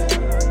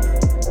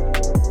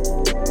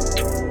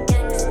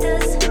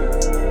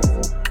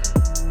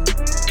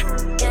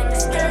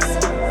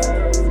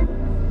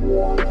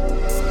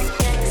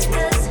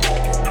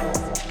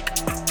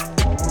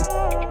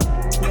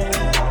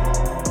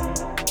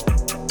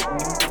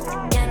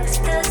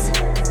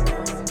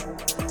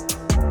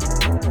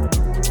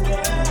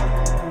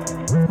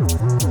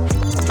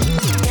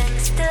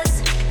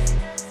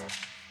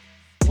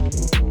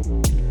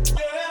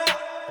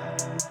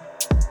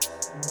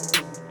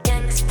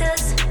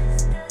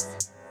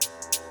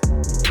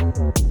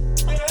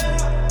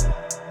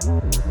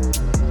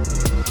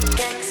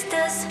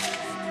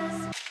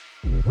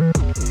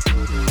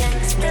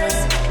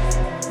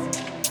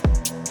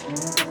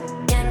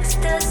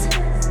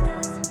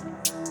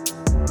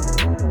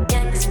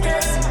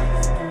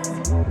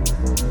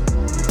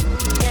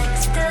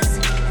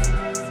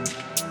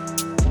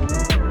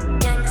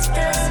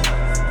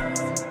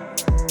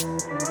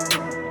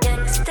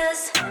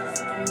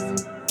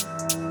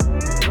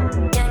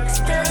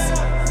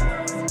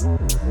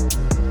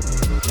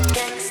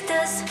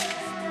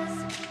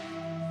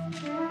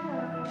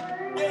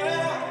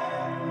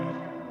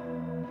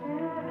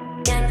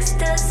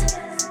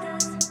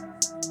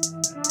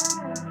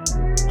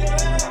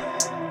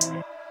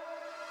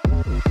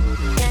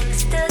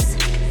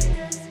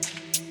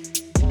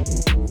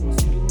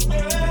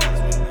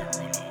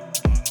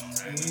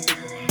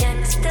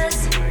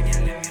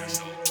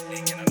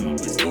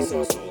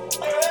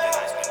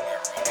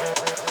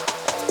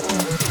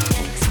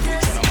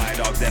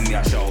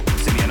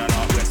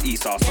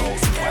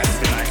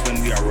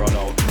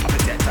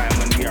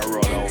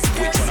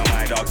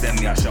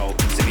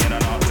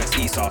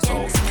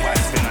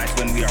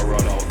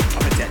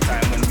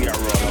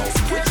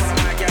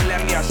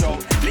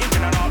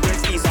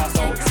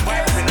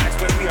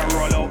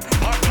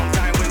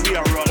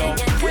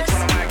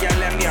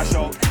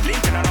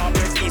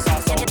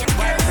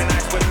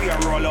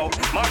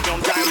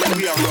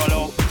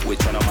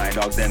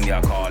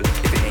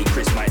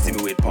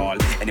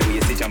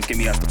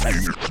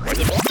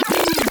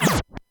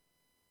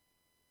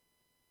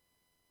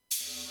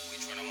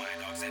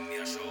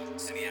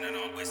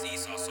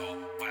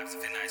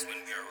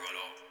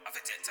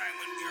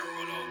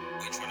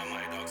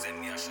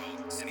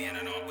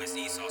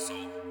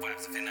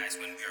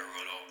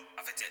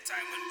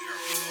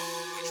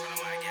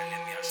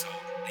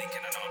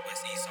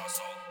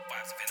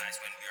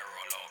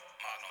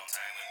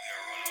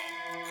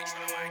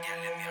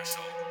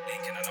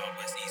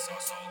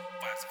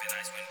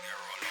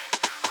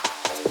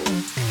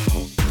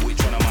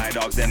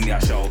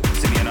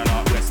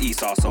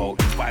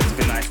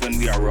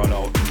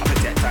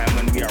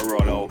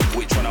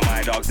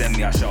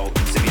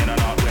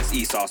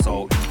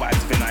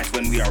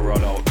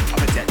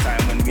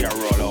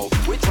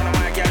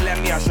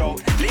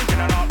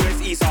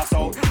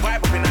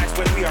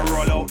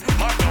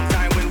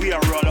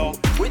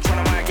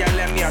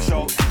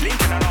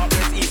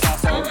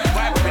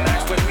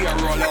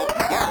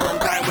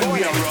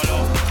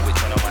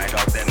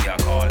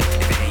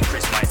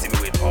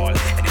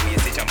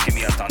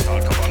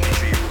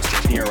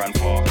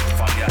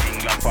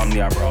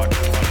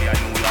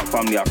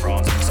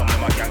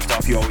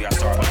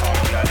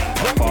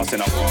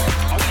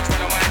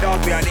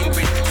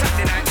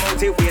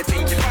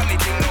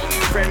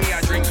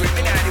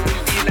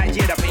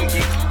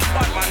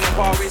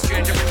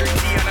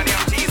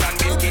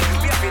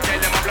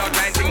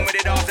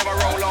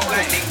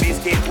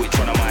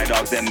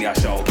 dogs, then me a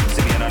show.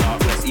 See me in the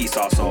northwest, east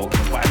or so.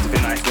 But it's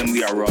been nice when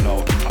we are roll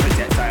out. I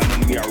protect time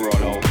when we are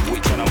roll out.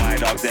 Which one of my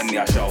dogs, then me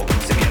a show.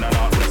 See me in the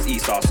northwest,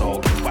 east or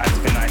so. But it's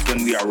been nice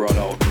when we are roll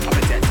out. I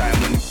protect time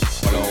when we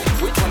roll out.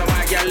 Which one of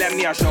my girl, let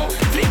me a show.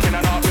 Link in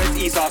the northwest,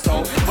 east or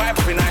so. Vibe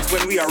up in nice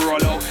when we are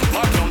roll out.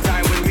 Mark long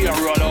time when we are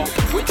roll out.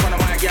 Which one of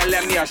my girl,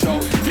 let me a show.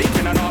 Link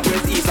in the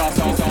northwest, east or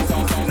so.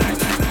 Nice.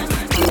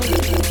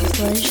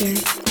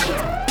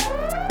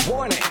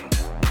 Warning.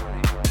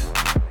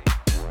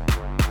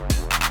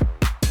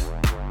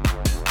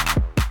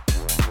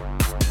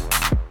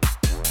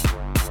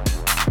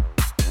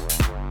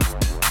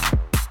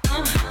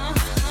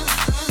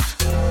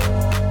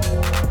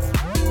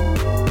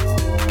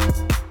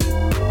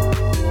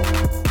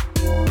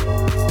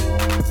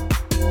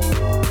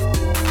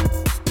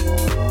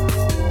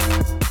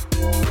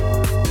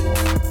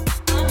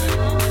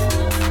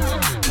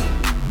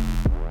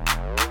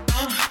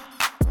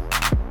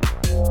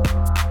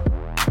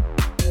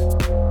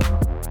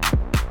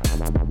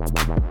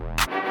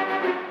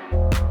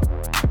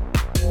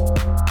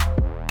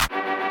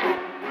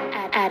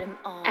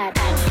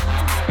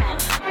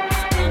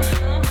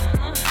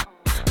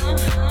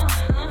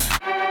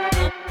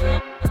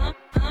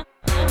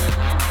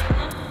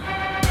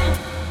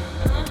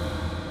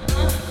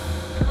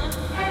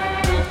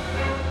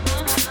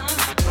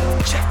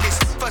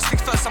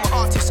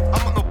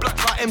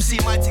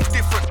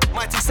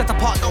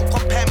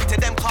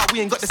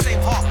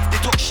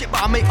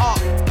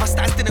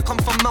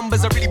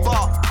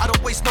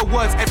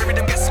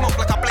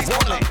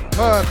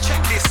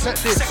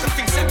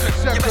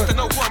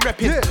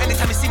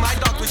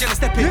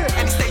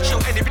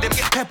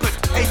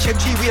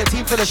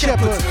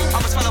 Shepherds.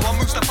 I must follow our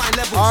moves to find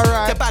levels.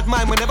 Alright. The bad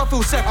mind will never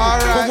feel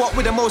settled. But what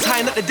with the most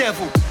high, not the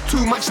devil.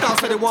 Too much style,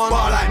 so they want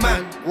bar like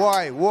man.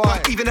 Why?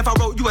 But even if I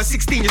wrote you at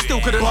 16, you still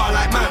couldn't bar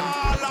like man.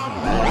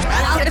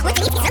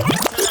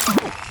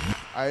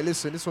 Alright,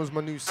 listen, this one's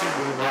my new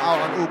single, you know, out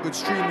on all good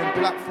streaming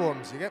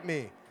platforms, you get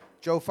me?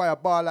 Joe Fire,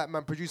 Bar Like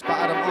Man, produced by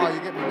Adam R,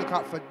 you get me? Look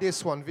out for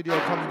this one, video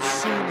coming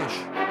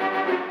soonish.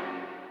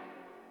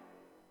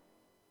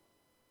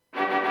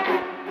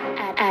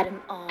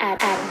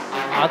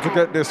 I had to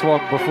get this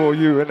one before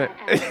you, innit?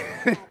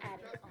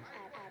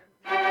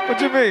 What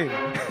do you mean?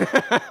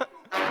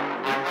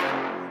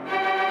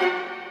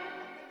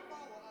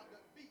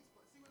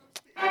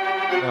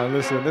 No,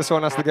 listen, this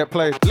one has to get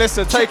played.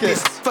 Listen, take it.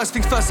 First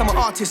things first, I'm an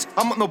artist.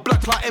 I'm not no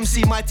blood clot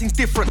MC, my thing's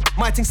different.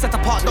 My thing's set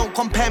apart, don't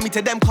compare me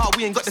to them, car.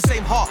 We ain't got the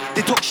same heart.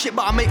 They talk shit,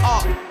 but I make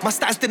art. My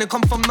stats didn't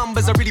come from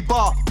numbers, I really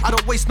bar. I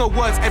don't waste no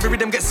words, every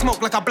rhythm gets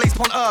smoked like I blaze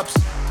pon herbs.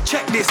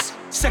 Check this.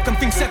 Second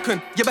thing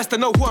second, you best to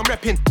know who I'm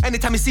repping.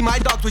 Anytime you see my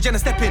dogs, we're gonna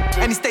step in.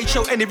 Any stage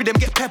show, any rhythm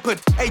get peppered.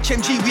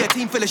 HMG, we a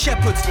team full of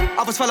shepherds.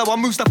 Others follow our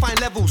moves to find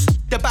levels.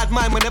 The bad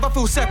mind will never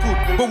feel settled.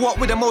 But what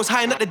with the most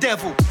high, not the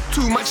devil.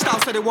 Too much style,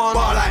 so they want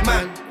bar like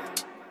man.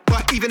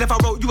 But even if I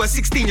wrote you at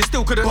 16, you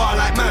still couldn't bar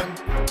like man.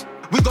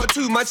 We got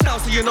too much style,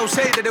 so you know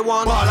say that they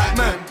want bar like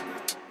man.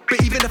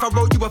 But even if I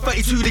wrote you at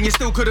 32, then you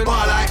still couldn't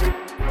bar like.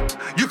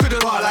 You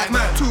couldn't bar like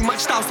man. Too much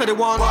style, so they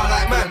want bar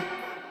like man.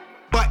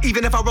 But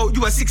even if I wrote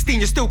you at 16,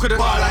 you still couldn't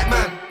bar like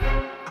man.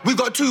 We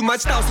got too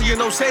much style, so you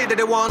know say that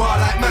they want bar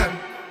like man.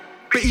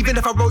 But even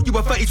if I wrote you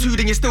at 32,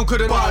 then you still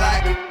couldn't bar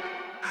like.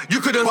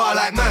 You couldn't bar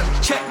like man.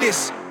 Check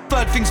this.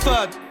 Third things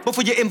third.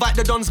 Before you invite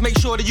the dons, make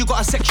sure that you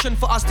got a section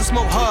for us to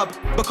smoke herb.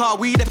 Because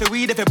weed if it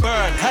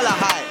burn, hella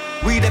high.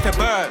 Weed if it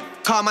burn.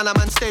 Calm and a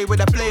man stay with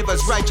the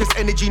flavors. Righteous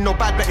energy, no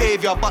bad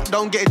behavior. But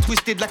don't get it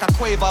twisted like a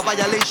quaver.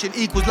 Violation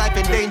equals life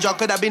in danger.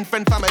 Could have been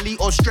friend, family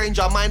or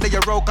stranger. Mind that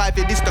you're broke, I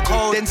think this the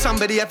code. Then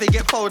somebody have to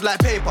get fold like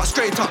paper.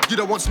 Straight up, you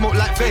don't want smoke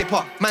like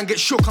vapor. Man get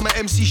shook, I'm an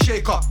MC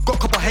shaker. Got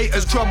couple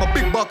haters, drummer,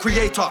 big bar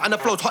creator. And the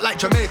flow's hot like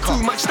Jamaica.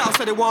 Too much style,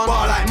 so they want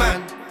bar like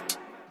man.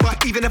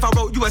 But even if I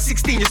wrote you at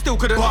 16, you still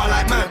couldn't bar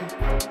like man.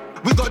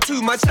 We got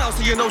too much style,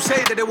 so you know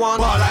say that they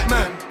want bar like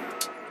man.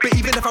 But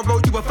even if I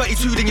wrote you at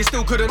 32, then you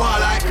still couldn't bar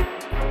like.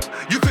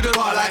 You couldn't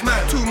bar like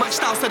man. Too much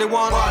style, so they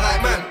want bar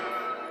like man.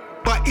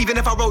 But even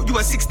if I wrote you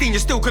at 16, you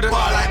still couldn't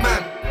bar like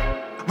man.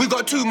 We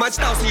got too much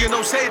style, so you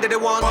know say that they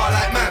want bar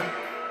like man.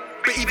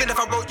 But even if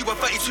I wrote you at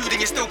 32, then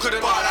you still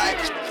couldn't bar like.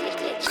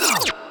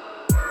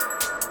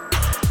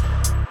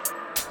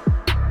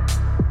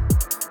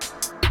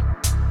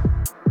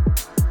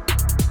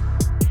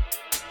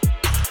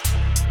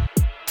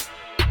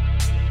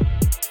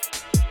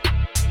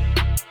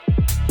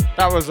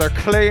 That was a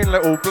clean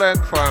little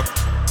blend, fam.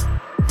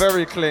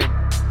 Very clean.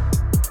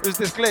 Who's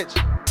this glitch?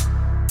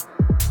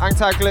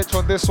 Anti-glitch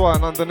on this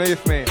one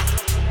underneath me.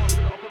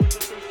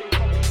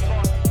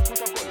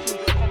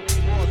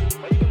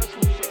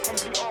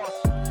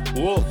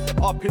 Whoa,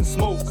 up in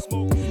smoke.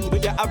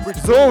 With your average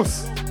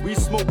Zeus. We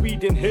smoke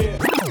weed in here.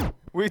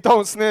 We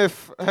don't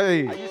sniff.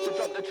 Hey.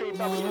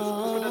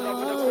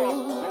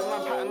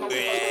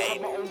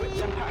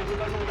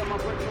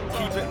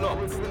 Keep it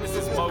locked. This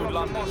is Mode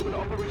London.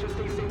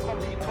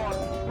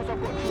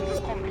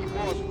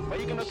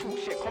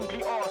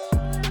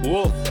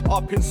 Whoa,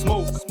 up in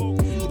smoke.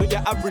 With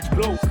your average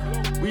bloke.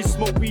 We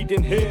smoke weed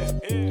in here.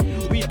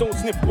 We don't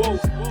sniff whoa.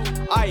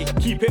 I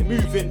keep it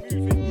moving.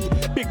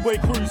 Big boy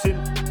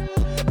cruising.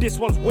 This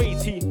one's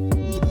weighty.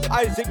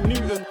 Isaac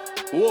Newton.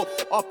 Whoa,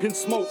 up in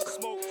smoke.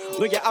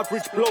 Not your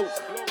average bloke.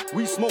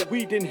 We smoke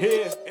weed in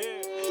here.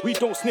 We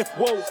don't sniff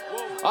whoa.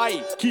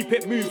 I keep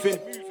it moving.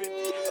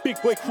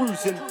 Big boy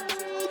cruising.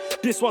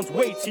 This one's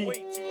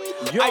weighty.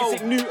 Yo.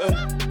 Isaac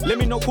Newton. Let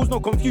me not cause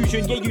no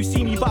confusion. Yeah, you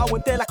see me, but I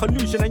went there like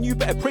illusion. And you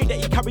better pray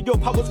that you carry your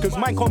powers, cause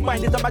mine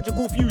combined is a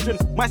magical fusion.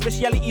 My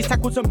speciality is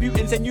tackles and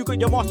butins, and you got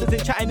your masters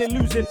in chatting and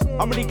losing.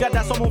 I'm really glad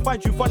that someone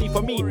finds you funny.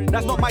 For me,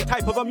 that's not my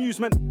type of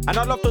amusement. And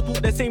I love to talk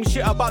the same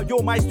shit about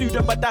you're my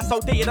student, but that's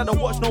outdated. I don't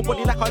watch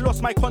nobody like I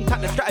lost my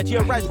contact. The strategy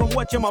arise from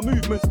watching my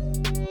movement.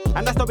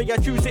 And that's the way I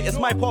choose it, it's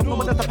my path, no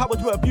one has the power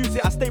to abuse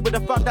it. I stay with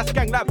the fam, that's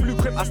gang like Blue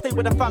Crip. I stay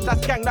with the fam,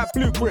 that's gang like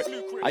Blue Crip.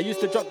 I used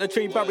to jump the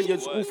trade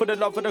barriers, all for the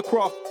love of the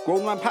craft.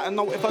 Grown man pattern,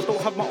 now if I don't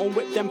have my own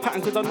whip, then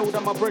pattern, cause I know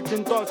that my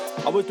brethren does.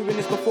 I was doing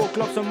this before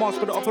gloves and masks,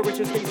 but the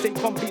operation states ain't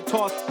complete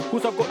task.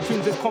 Cause I've got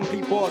tunes with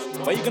complete bars.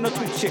 Why you gonna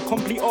talk shit,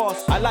 complete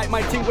arse? I like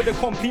my team with a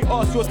complete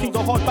arse. Your team's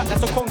a hard back,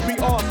 that's a concrete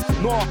arse.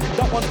 Nah,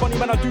 that one's funny,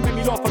 man, I do make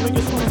me laugh. I know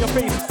you're screwing your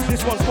face,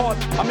 this one's hard.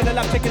 I'm in the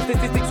lab checking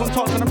statistics on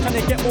charts, and I'm trying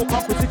to get more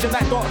calm precision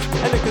like darts.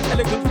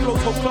 Elegant, flow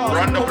so class.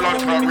 Run the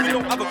blood clot, really.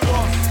 Don't have a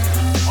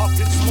class. Up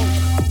in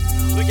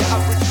smoke, look your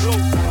average flow.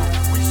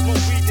 We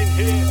smoke weed in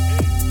here.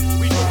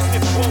 We don't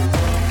sniff whoa.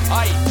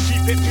 I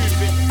keep it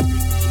moving.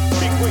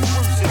 Big boy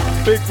cruising.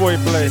 Big boy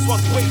bliss. This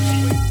one's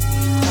weighty.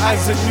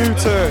 Isaac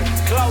Newton.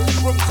 Cloudy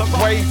rooms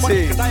around.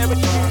 Weighty. Cause I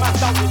already knew my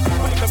doubting.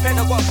 Fully prepared,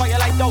 I got a fire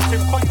like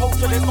Dalton.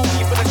 Composure, there's no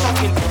need for the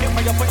shouting. Hit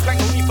by your point blank,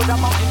 no need for the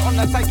mountain. On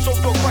the side, show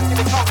your crack in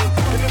the counting.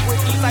 Living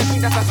with ease, I think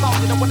that's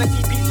astounding. I wanna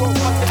see people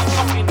constantly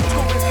counting.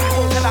 Scoring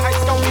people, tell a high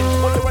scouting.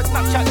 Wonder a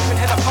Snapchat, living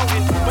head up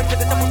counting. Went to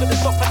the top of the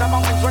stop of the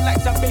mountains.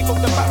 Relax and bake off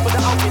the back for the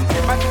outing.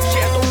 Man, do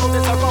shit, I don't know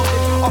there's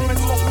surrounding. Up and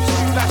smoke, we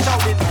scream like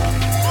shouting.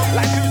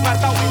 Like who's man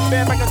doubting?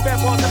 Bare bangers, bare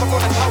bars, never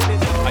gonna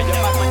touting. Are you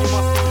mad, man? You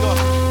must be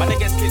lost. Man, they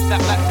get slips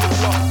like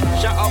flip-flop.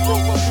 Shout out, bro,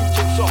 got blue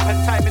chip shop.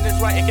 And timing is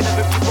right, it can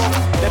never be wrong.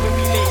 Never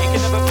be late, it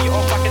can never be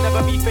off. I can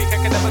never be fake,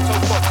 I can never tell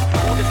what.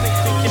 All the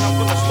snakes thinking I'm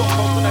gonna stop.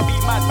 I'm gonna be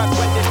mad when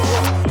this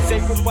wrong. Say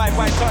goodbye,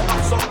 why turn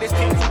up song? This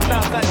team too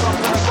loud, like drums.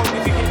 And I go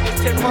if you hit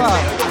this 10 minutes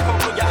later, don't come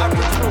with your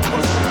average flow.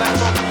 Cross like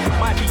drum.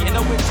 Might be in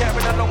a wind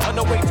tearing along on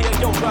the way to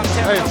your yo, I'm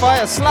tearing. Hey,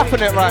 Fire slapping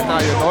it right now,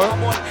 you know.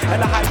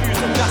 And the high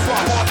music, that's what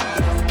I want.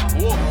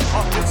 Whoa,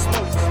 up in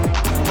smoke.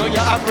 Know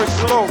your average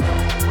flow.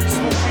 We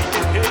smoke weed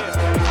in here.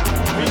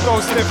 We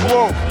don't sniff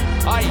whoa.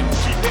 I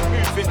keep it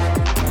moving.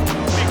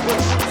 Big boy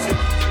cruising.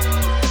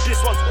 This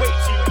one's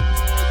weighty.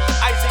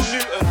 Isaac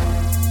Newton.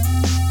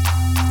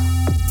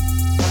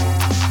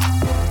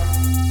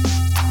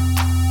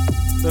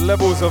 The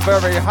levels are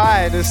very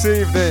high this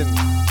evening.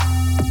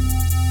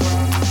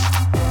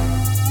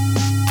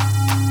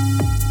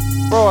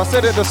 Bro, I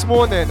said it this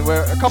morning.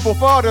 We're a couple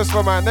fathers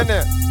for man,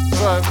 innit?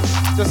 So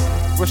just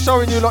we're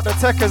showing you lot the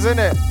techers,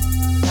 innit?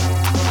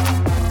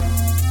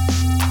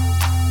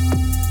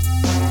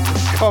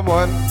 Come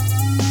on.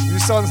 You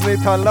sons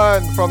need to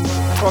learn from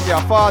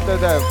your father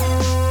them.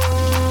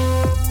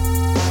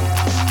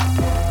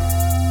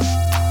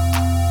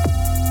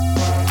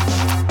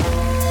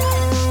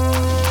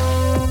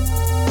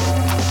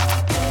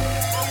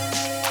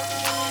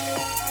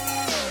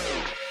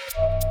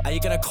 Are you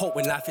gonna cope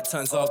when life it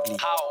turns ugly?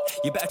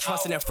 You better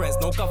trust in your friends,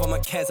 no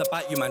government cares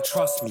about you, man,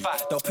 trust me.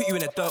 They'll put you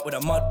in the dirt with a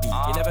mud beat.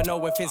 You never know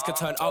when things can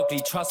turn ugly,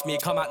 trust me,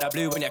 come out that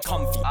blue when you're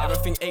comfy.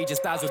 Everything ages,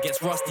 dazzle gets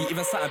rusty,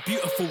 even something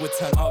beautiful would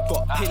turn ugly.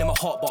 Got pain in my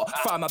heart, but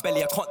fire in my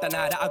belly, I can't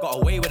deny that I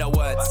got away with the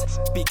words.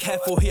 Be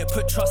careful who you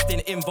put trust in,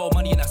 involve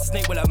money and a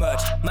snake will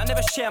emerge. Man,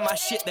 never share my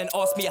shit, then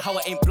ask me how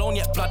I ain't blown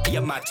yet, blood, are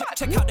you mad?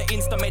 Check out the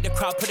Insta, made the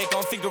crowd put their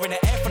gun finger in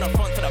the air from the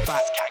front to the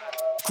back.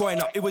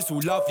 Growing up, it was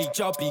all lovely,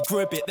 jubbly,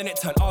 grew a bit, then it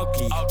turned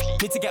ugly.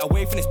 Need to get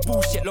away from this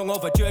bullshit, long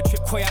overdue a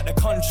trip, quay out the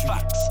country.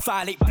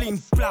 Violate,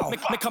 bling, blow,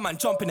 make a man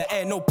jump in the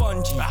air, no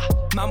bungee.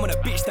 Man want a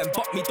bitch, then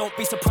buck me, don't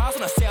be surprised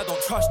when I say I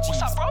don't trust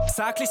G's.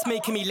 Cyclist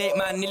making me late,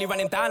 man, nearly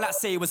running down like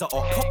say it was a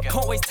op.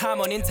 Can't waste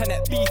time on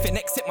internet beefing,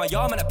 exit my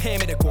yard, man, I pay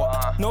me the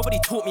guap. Nobody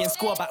taught me in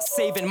school about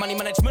saving, money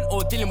management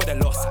or dealing with a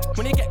loss.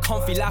 When you get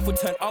comfy, life will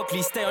turn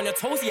ugly, stay on your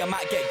toes or you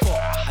might get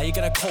got. Are you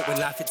gonna cope when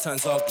life it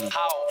turns ugly?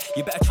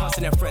 You better trust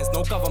in your friends,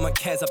 no government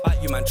cares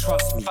about you, man,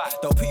 trust me.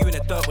 They'll put you in the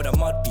dirt with a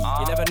mud beat.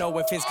 You never know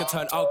when things can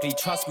turn ugly,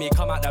 trust me,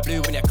 come out that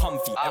blue when you're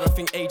comfy.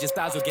 Everything ages,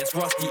 dazzle gets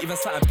rusty, even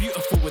something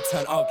beautiful would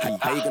turn ugly.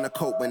 How you gonna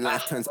cope when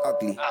life turns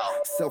ugly?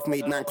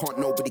 Self-made man, can't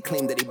nobody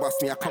claim that he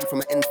bust me. I come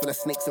from an end full of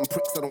snakes and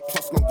pricks, I don't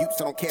trust no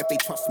youths, I don't care if they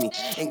trust me.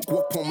 Ain't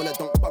guap on when I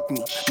don't bug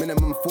me.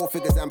 Minimum 4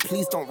 figures and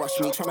please don't rush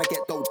me. Tryna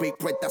get dough, bake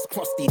bread, that's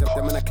crusty.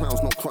 Them and the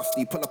clowns, no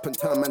crusty. Pull up and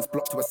turn man's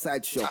block to a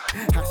sideshow.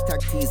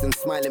 Hashtag tease and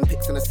smiling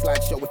pics on a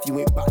slideshow. If you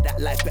ain't about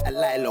that life, better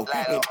lie low.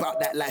 Ain't about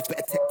that life,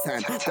 better take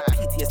time. Got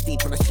PTSD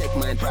trying to shake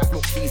mine.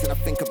 Smoke trees and I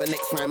think of the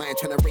next rhyme. I ain't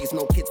trying to raise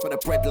no kids for the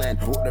breadline.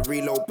 Brought the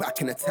reload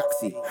back in a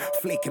taxi.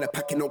 Flaking a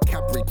pack in no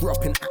Cadbury. Grew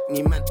up in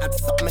acne, man. Had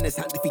something in his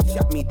hand if he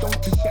chat me.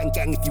 Don't do gang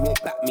gang if you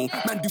won't back me.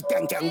 Man, do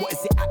gang gang, what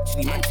is it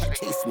actually? Man, try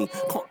to chase me.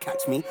 Can't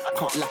catch me.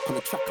 Can't lap on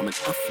the track, I'm an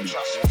athlete.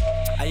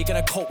 How you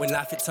gonna cope when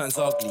life it turns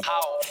ugly?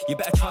 You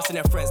better trust in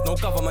your friends, no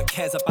government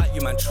cares about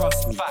you, man,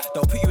 trust me.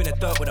 Don't put you in the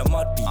dirt with a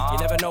mud beat. You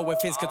never know when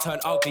things could turn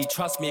ugly,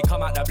 trust me,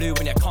 come out that blue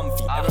when you're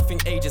comfy. Everything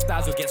ages,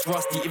 dazzle gets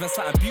rusty, even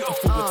something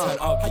beautiful will turn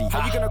ugly.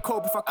 How you gonna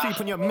cope if I creep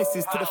on your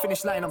missus to the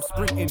finish line, I'm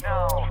sprinting.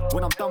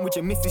 When I'm done with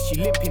your missus, she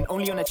limping,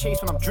 only on a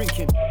chase when I'm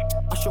drinking.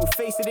 I show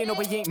face, it ain't no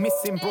way you ain't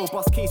missing, bro,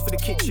 bust case for the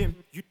kitchen.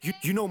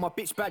 You know my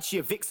bitch bad, she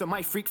a vixen,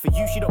 my freak for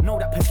you, she don't know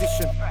that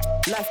position.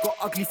 Life got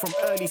ugly from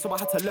early, so I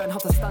had to learn how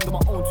to stand on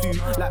my own too.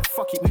 Like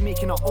fuck it, we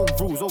making our own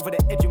rules, over the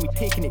edge and we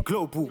taking it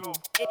global.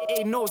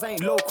 It knows I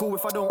ain't local,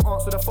 if I don't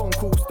answer the phone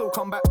call, still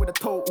come back with a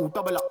total.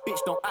 Double up, bitch,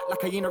 don't act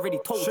like I ain't already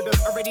told. Should've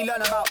already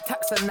learned about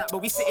tax and that,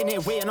 but we sitting here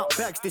weighing up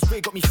bags. This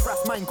Dre got me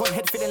frass, mine gone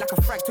head feeling like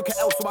a frag. Took an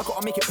L, so I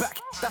gotta make it back.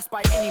 That's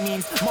by any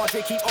means.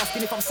 Marjorie keep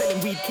asking if I'm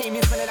selling weed. Came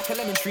in smelling like a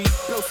lemon tree.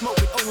 Blow smoke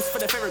with almost for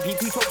the therapy.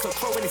 Two talks of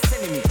crow when it's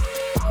sending me.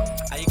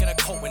 How you gonna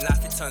cope when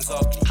life it turns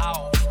ugly?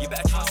 How? You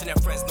better trust in your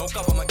friends, no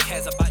government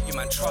cares about you,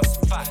 man,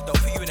 trust me. Don't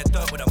put you in the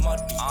dirt with a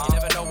mud beat. You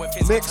never know when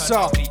things can turn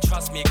ugly,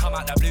 trust me, come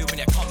out that blue when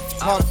you're comfy.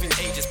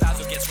 Everything ages,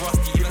 dazzle gets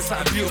rusty, even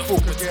something beautiful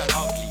could turn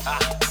ugly.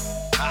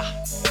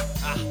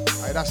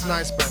 Aye, that's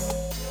nice, man.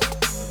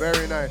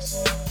 Very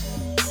nice.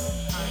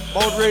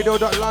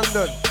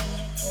 ModeRadio.London.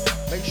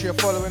 Make sure you're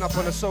following up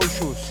on the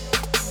socials.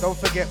 Don't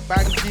forget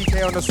Bang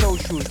GK on the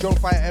socials, Joe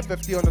Fire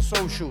FFD on the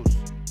socials.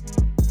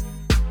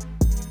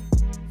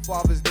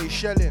 Father's Day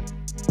shelling.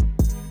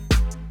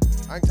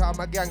 Hang out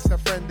my gangster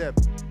friend them.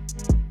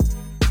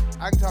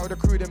 Hang out with the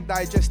crew them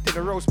digesting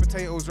the roast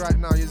potatoes right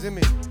now, you see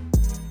me?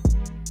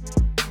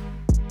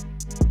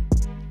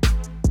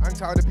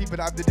 Hang out with the people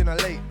that have the dinner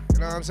late, you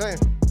know what I'm saying?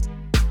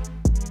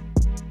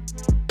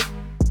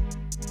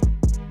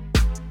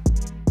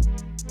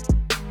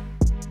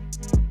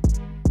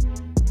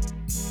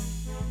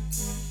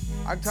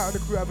 Hang out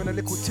with the crew having a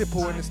little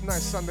tipple on this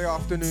nice Sunday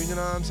afternoon, you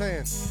know what I'm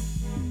saying?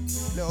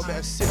 Little bit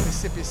of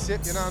sippy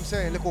sip, you know what I'm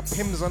saying? Little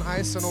Pims on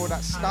ice and all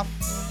that stuff.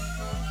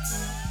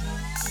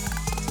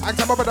 I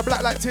come up with the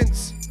black light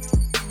tints.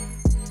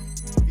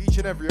 Each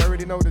and every, you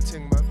already know the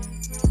thing, man.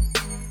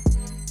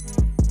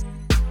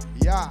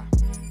 Yeah.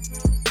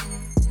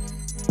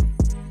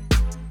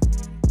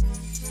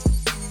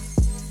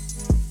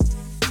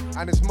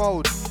 And it's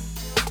Mode.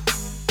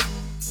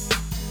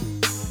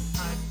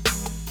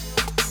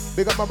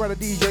 Big up my brother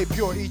DJ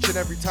Pure each and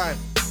every time.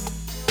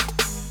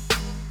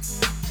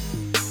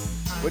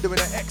 We're doing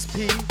an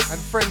XP and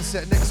Friends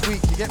set next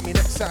week, you get me,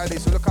 next Saturday,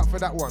 so look out for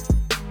that one.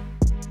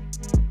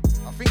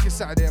 I think it's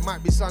Saturday, it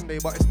might be Sunday,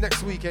 but it's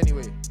next week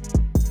anyway.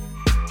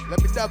 Let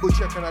me double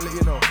check and I'll let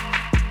you know.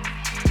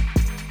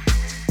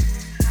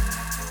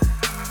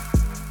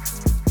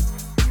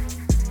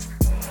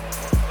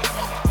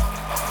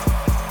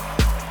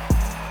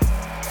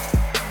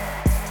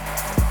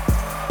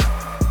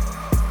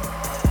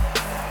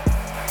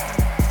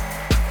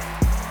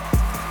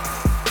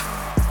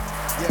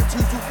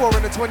 On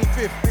the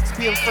 25th,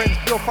 XP and Friends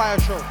Pure Fire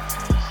Show.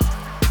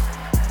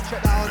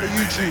 Check that out on the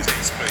YouTube.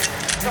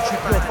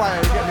 YouTube Pure Fire,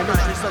 you get me? Make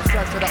sure you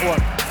subscribe to that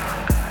one.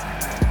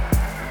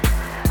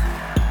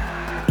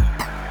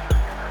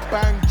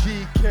 Bang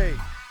GK.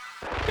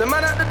 The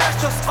man at the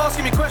desk just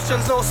asking me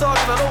questions, no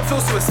sergeant, I don't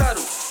feel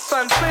suicidal.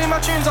 Fans playing my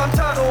tunes on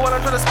Tidal while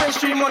I'm trying to spend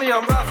stream money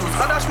on raffles.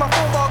 I dash my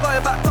phone bar, got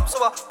it backed up, so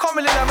I can't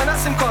really have an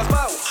SIM card's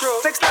battle.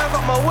 Next time I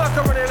got my work,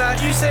 I'm running like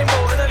Usain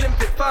Bolt in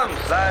Olympic fam.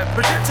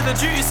 Projected the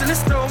duty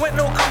solicitor and went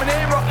no coming,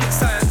 ain't rocket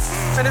science.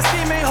 And the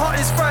steam ain't hot,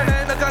 it's fine,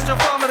 I ain't the ganja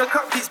farm and the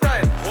cup keeps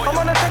dying. I'm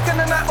on a deck and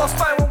the night boss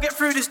fine, won't get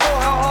through this door,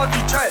 how hard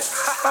you try it.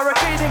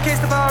 Barricade in case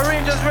the Power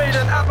Rangers raid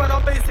and app and I'll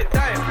base it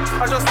dying.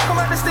 I just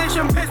come at the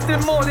station, pissed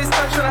in more, this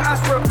time trying to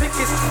ask for a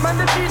picket. Man,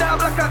 the G that I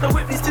black out the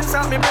whip, these tints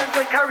out me brains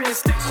when carrying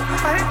sticks.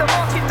 I hate the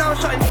market down,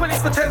 shutting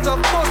 20s for 10s,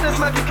 of course there's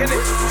magic in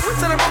it.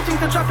 Instead of rocking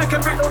the traffic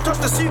and brick, don't touch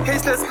the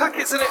suitcase, there's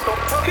packets in it.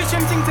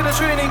 Kitchen thing to the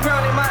training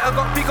ground, it might have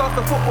got big off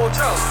the football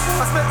trail.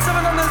 I spent 7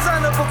 on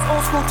designer books,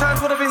 old school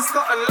times would have been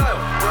Scott and Lyle.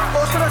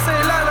 Or should I say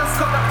Lyle and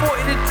Scott, that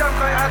 40 did jump,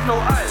 I had no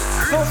eyes.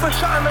 Known for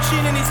shutting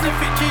machine in these slim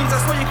fit jeans,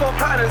 that's what you call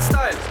pattern and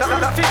style.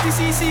 That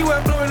 50cc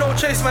weren't blowing no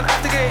chase, man, had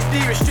to get it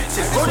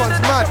de-restricted. Rolling the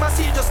dash on my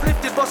seat just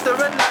lifted, bust the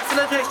red lights and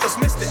the Jakes just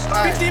missed it.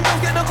 15 mil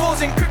get the goals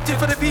encrypted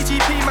for the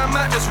PGP, man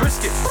might just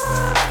risk it.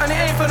 And it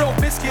ain't for no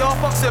biscuit, or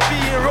box of B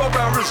in raw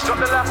brown roost.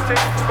 Drop the last thing,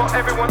 got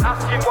everyone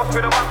asking what's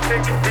with the one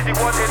thing. Is he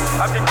wanted?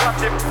 I've been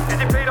clapping. Is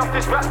he paid off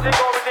this rap thing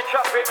or is he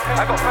trapping?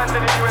 I got fans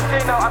in the USA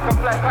now, I can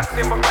fly packs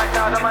in, but right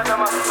now the man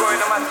I'm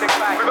throwing the man thing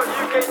back. We got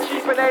UK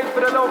cheap and A's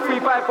for the low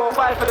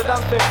 3545 for the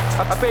damn thing.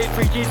 I paid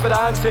 3 G's for the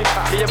hand thing.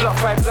 planting. Yeah, your block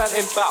right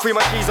planting. Free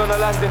my keys on the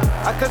landing.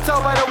 I can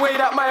tell by the way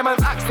that my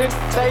man's acting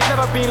that he's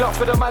never been locked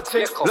for the mad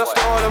thing. Lost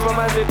it all and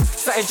remanded.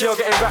 Sat in jail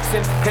getting raps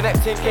in.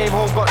 Connecting, came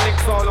home, got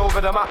links all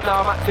over the map.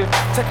 Now I'm active.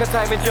 Take a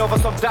time in jail for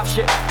some daft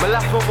shit. My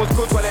last one was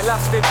good while it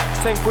lasted.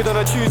 10 quid on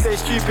a Tuesday,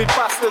 stupid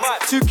bastards.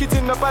 2 kids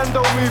in the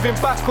bando moving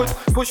backwards.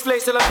 Push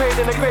flakes till I paid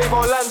in the grave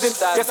or landing.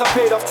 Guess I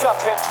paid off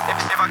trapping.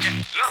 If I get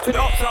to the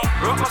ops out,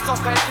 rock my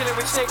sock and chilling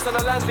with shakes on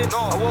the landing.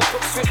 I woke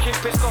up switching,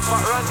 pissed off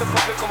at random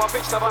public on my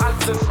bitch never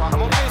answers. I'm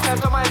on FaceTime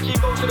to my key,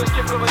 go to the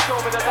skip room and show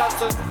me the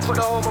dancers. Put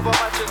the home of a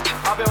matches.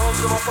 I've been home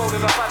to my phone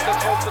in the badness.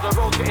 Home to the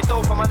road, getting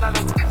dope for my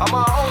nannies. I'm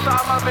out older,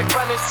 I'm at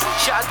McVanish.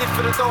 Shit I did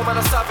for the dome and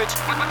a savage.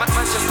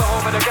 Manchester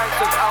home of the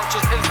gangsters. Out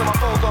just into my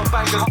phone, don't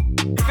bangers.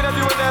 You can have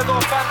you in there,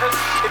 don't bangers.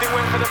 If it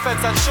went for the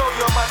feds, I'd show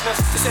you a madness.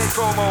 This ain't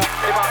promo,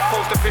 if I'm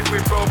supposed to fit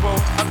with Robo.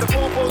 I'm the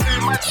Bobo,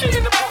 doing mad shit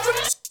in the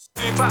property.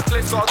 Doing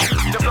backlist, so I'll keep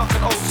the block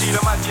and OT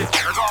the magic.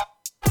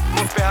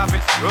 Must be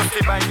habits,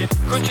 rusty banging.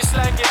 Country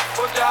slanging,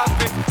 what the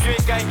husband. You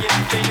ain't ganging,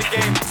 change the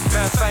game,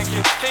 better thank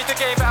him. Change the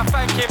game, better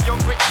thank him.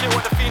 Young quick shit,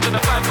 what the fiends on the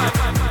fan.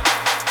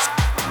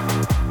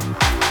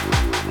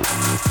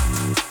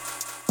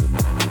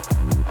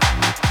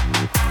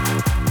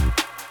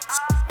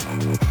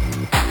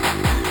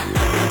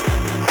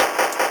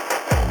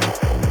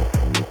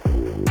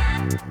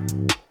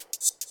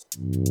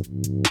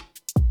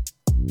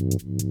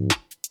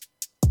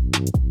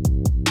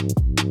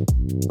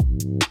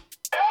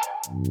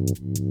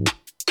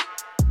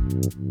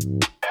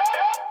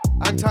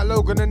 Anti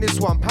Logan and this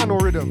one, panel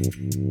rhythm.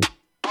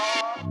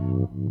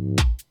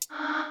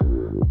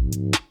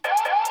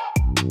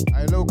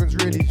 Hey, Logan's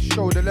really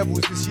showed the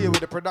levels this year with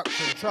the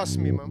production, trust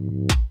me,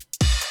 man.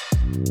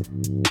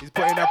 He's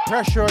putting that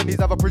pressure on these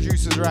other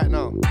producers right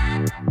now.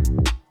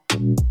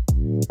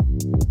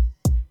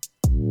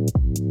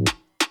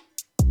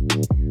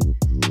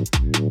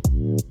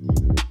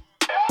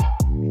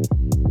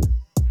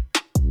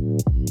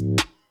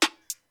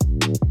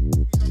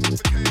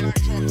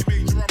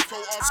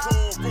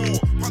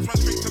 Punch my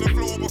straight to the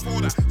floor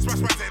before that. Smash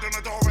my head on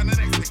the door and the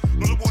next thing.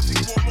 Not the boy think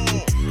you want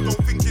more.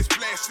 Don't think it's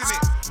flesh,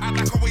 innit? Act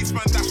like a waste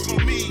man, that's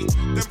not me.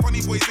 Them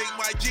funny boys ain't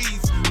my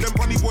G's. Them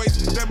funny boys,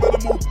 them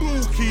animal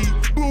bookie.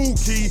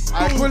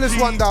 Alright, pull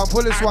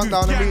this one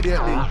down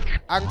immediately.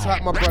 Hang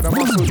tight, my brother,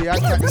 muscle D. Hang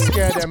tight to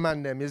scare them,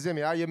 man, them. You see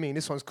me? How you mean?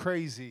 This one's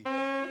crazy.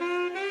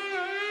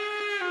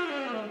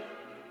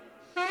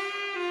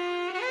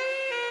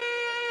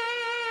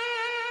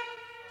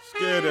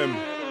 Scare them.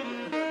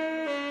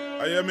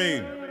 How you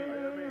mean?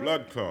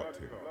 Blood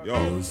clotting. Yo,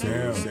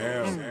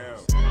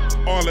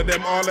 all of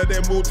them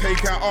will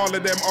take out all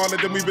of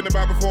them. We've been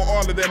about before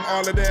all of them.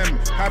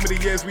 How many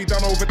years we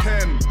done over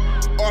 10?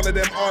 All of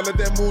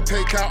them will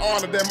take out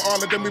all of them.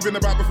 We've been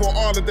about before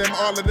all of them.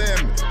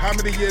 How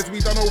many years we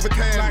done over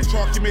 10? Like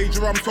Sharky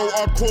Major, I'm so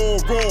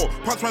hardcore, raw.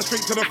 Punch my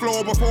straight to the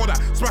floor before that.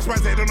 Smash my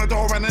head on the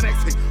door and the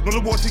next thing. Not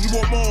the water, you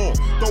want more.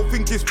 Don't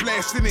think it's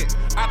blessed, innit?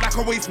 Act like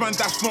a waste man,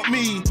 that's not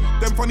me.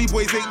 Them funny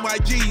boys ain't my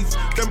G's.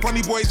 Them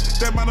funny boys,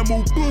 them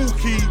animal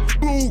bookie.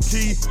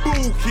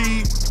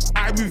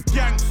 I move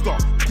gangster.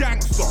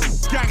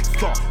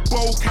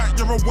 Bowcat,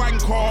 you're a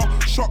wanker.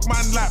 Shock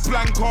man like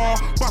Blanca.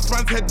 Bust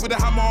man's head with a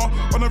hammer.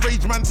 On a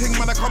rage man ting,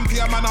 man, I come to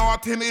your man, a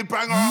tinted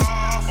banger.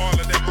 All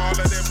of them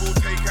will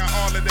take out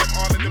all of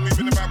them. We've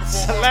been about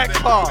before.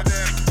 Selector.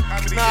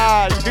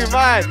 Nah, you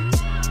mad.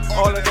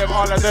 All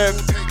of them.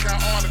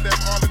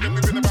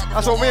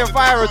 That's what me and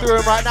Fire are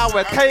doing right now.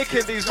 We're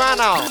taking these man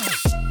out.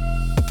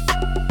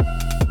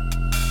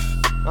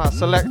 Ah,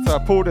 Selector,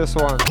 pull this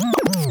one.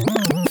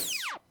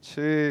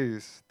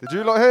 Jeez. Did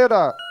you not hear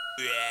that?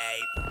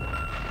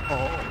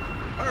 Oh,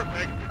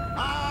 perfect.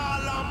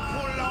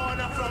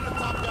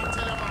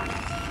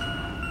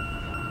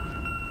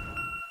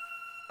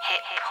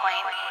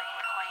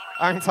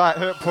 Hang tight,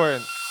 hit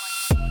point.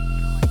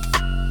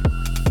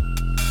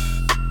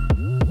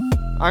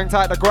 Hang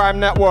tight, the Grime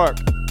Network.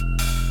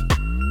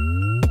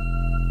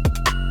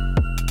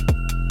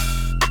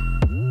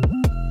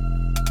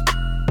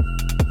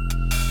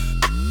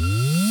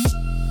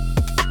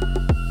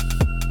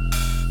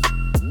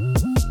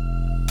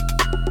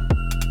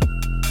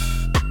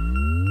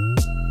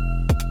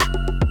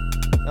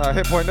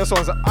 Hit point, this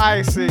one's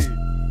icy.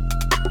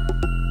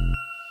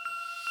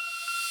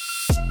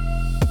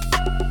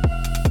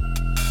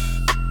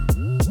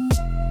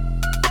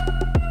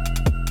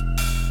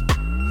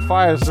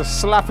 Fire's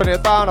just slapping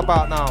it down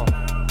about now.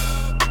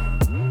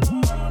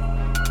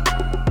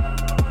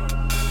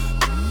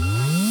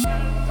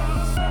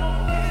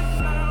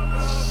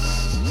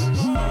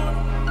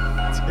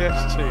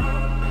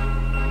 TSG.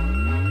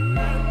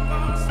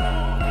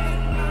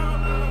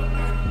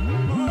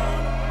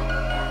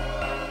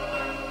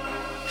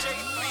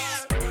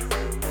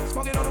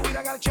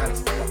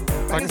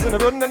 Bangers in the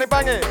building and they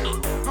bang it.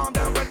 Calm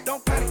down, but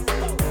don't panic.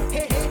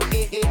 Hey.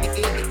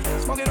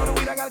 Smoking on the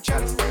weed, I got a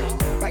chalice.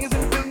 Bangers in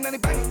the building and they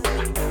bang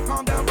it.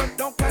 Calm down, but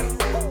don't panic.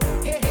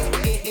 Hey.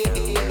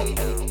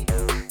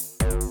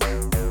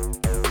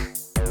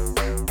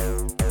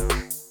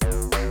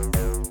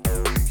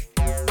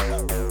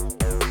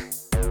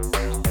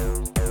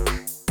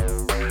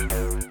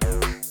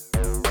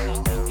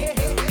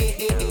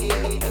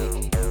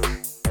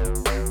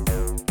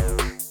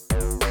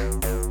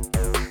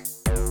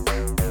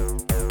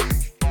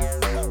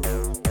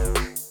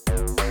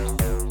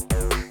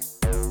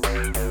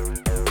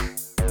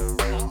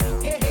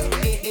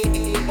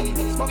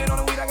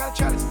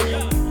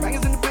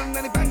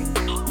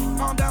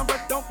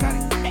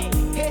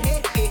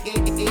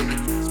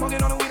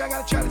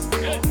 got a chalice.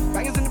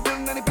 Bangers in the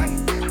building and they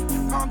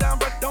banging. Calm down,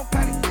 brother, don't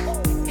panic.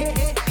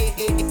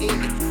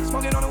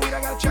 Smoking on the weed,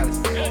 I got a chalice.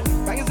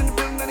 Bangers in the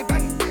building and they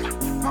banging.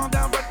 Calm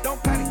down, brother,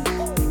 don't panic.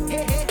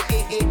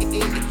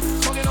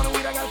 Smoking on the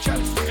weed, I got a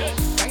chalice.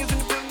 Bangers in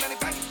the building and they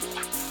banging.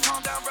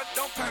 Calm down, brother,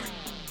 don't panic.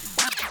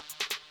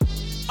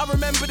 I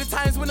remember the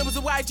times when I was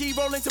a YG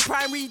rolling to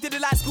primary. Did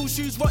it like school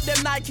shoes, rock them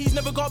Nikes.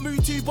 Never got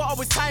moved to, but I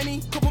was tiny.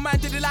 Couple man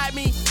did it like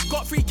me.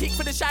 Got free kick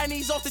for the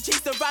shinies. Off the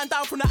cheeks that ran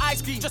down from the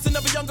ice cream. Just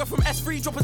another younger from S3 dropping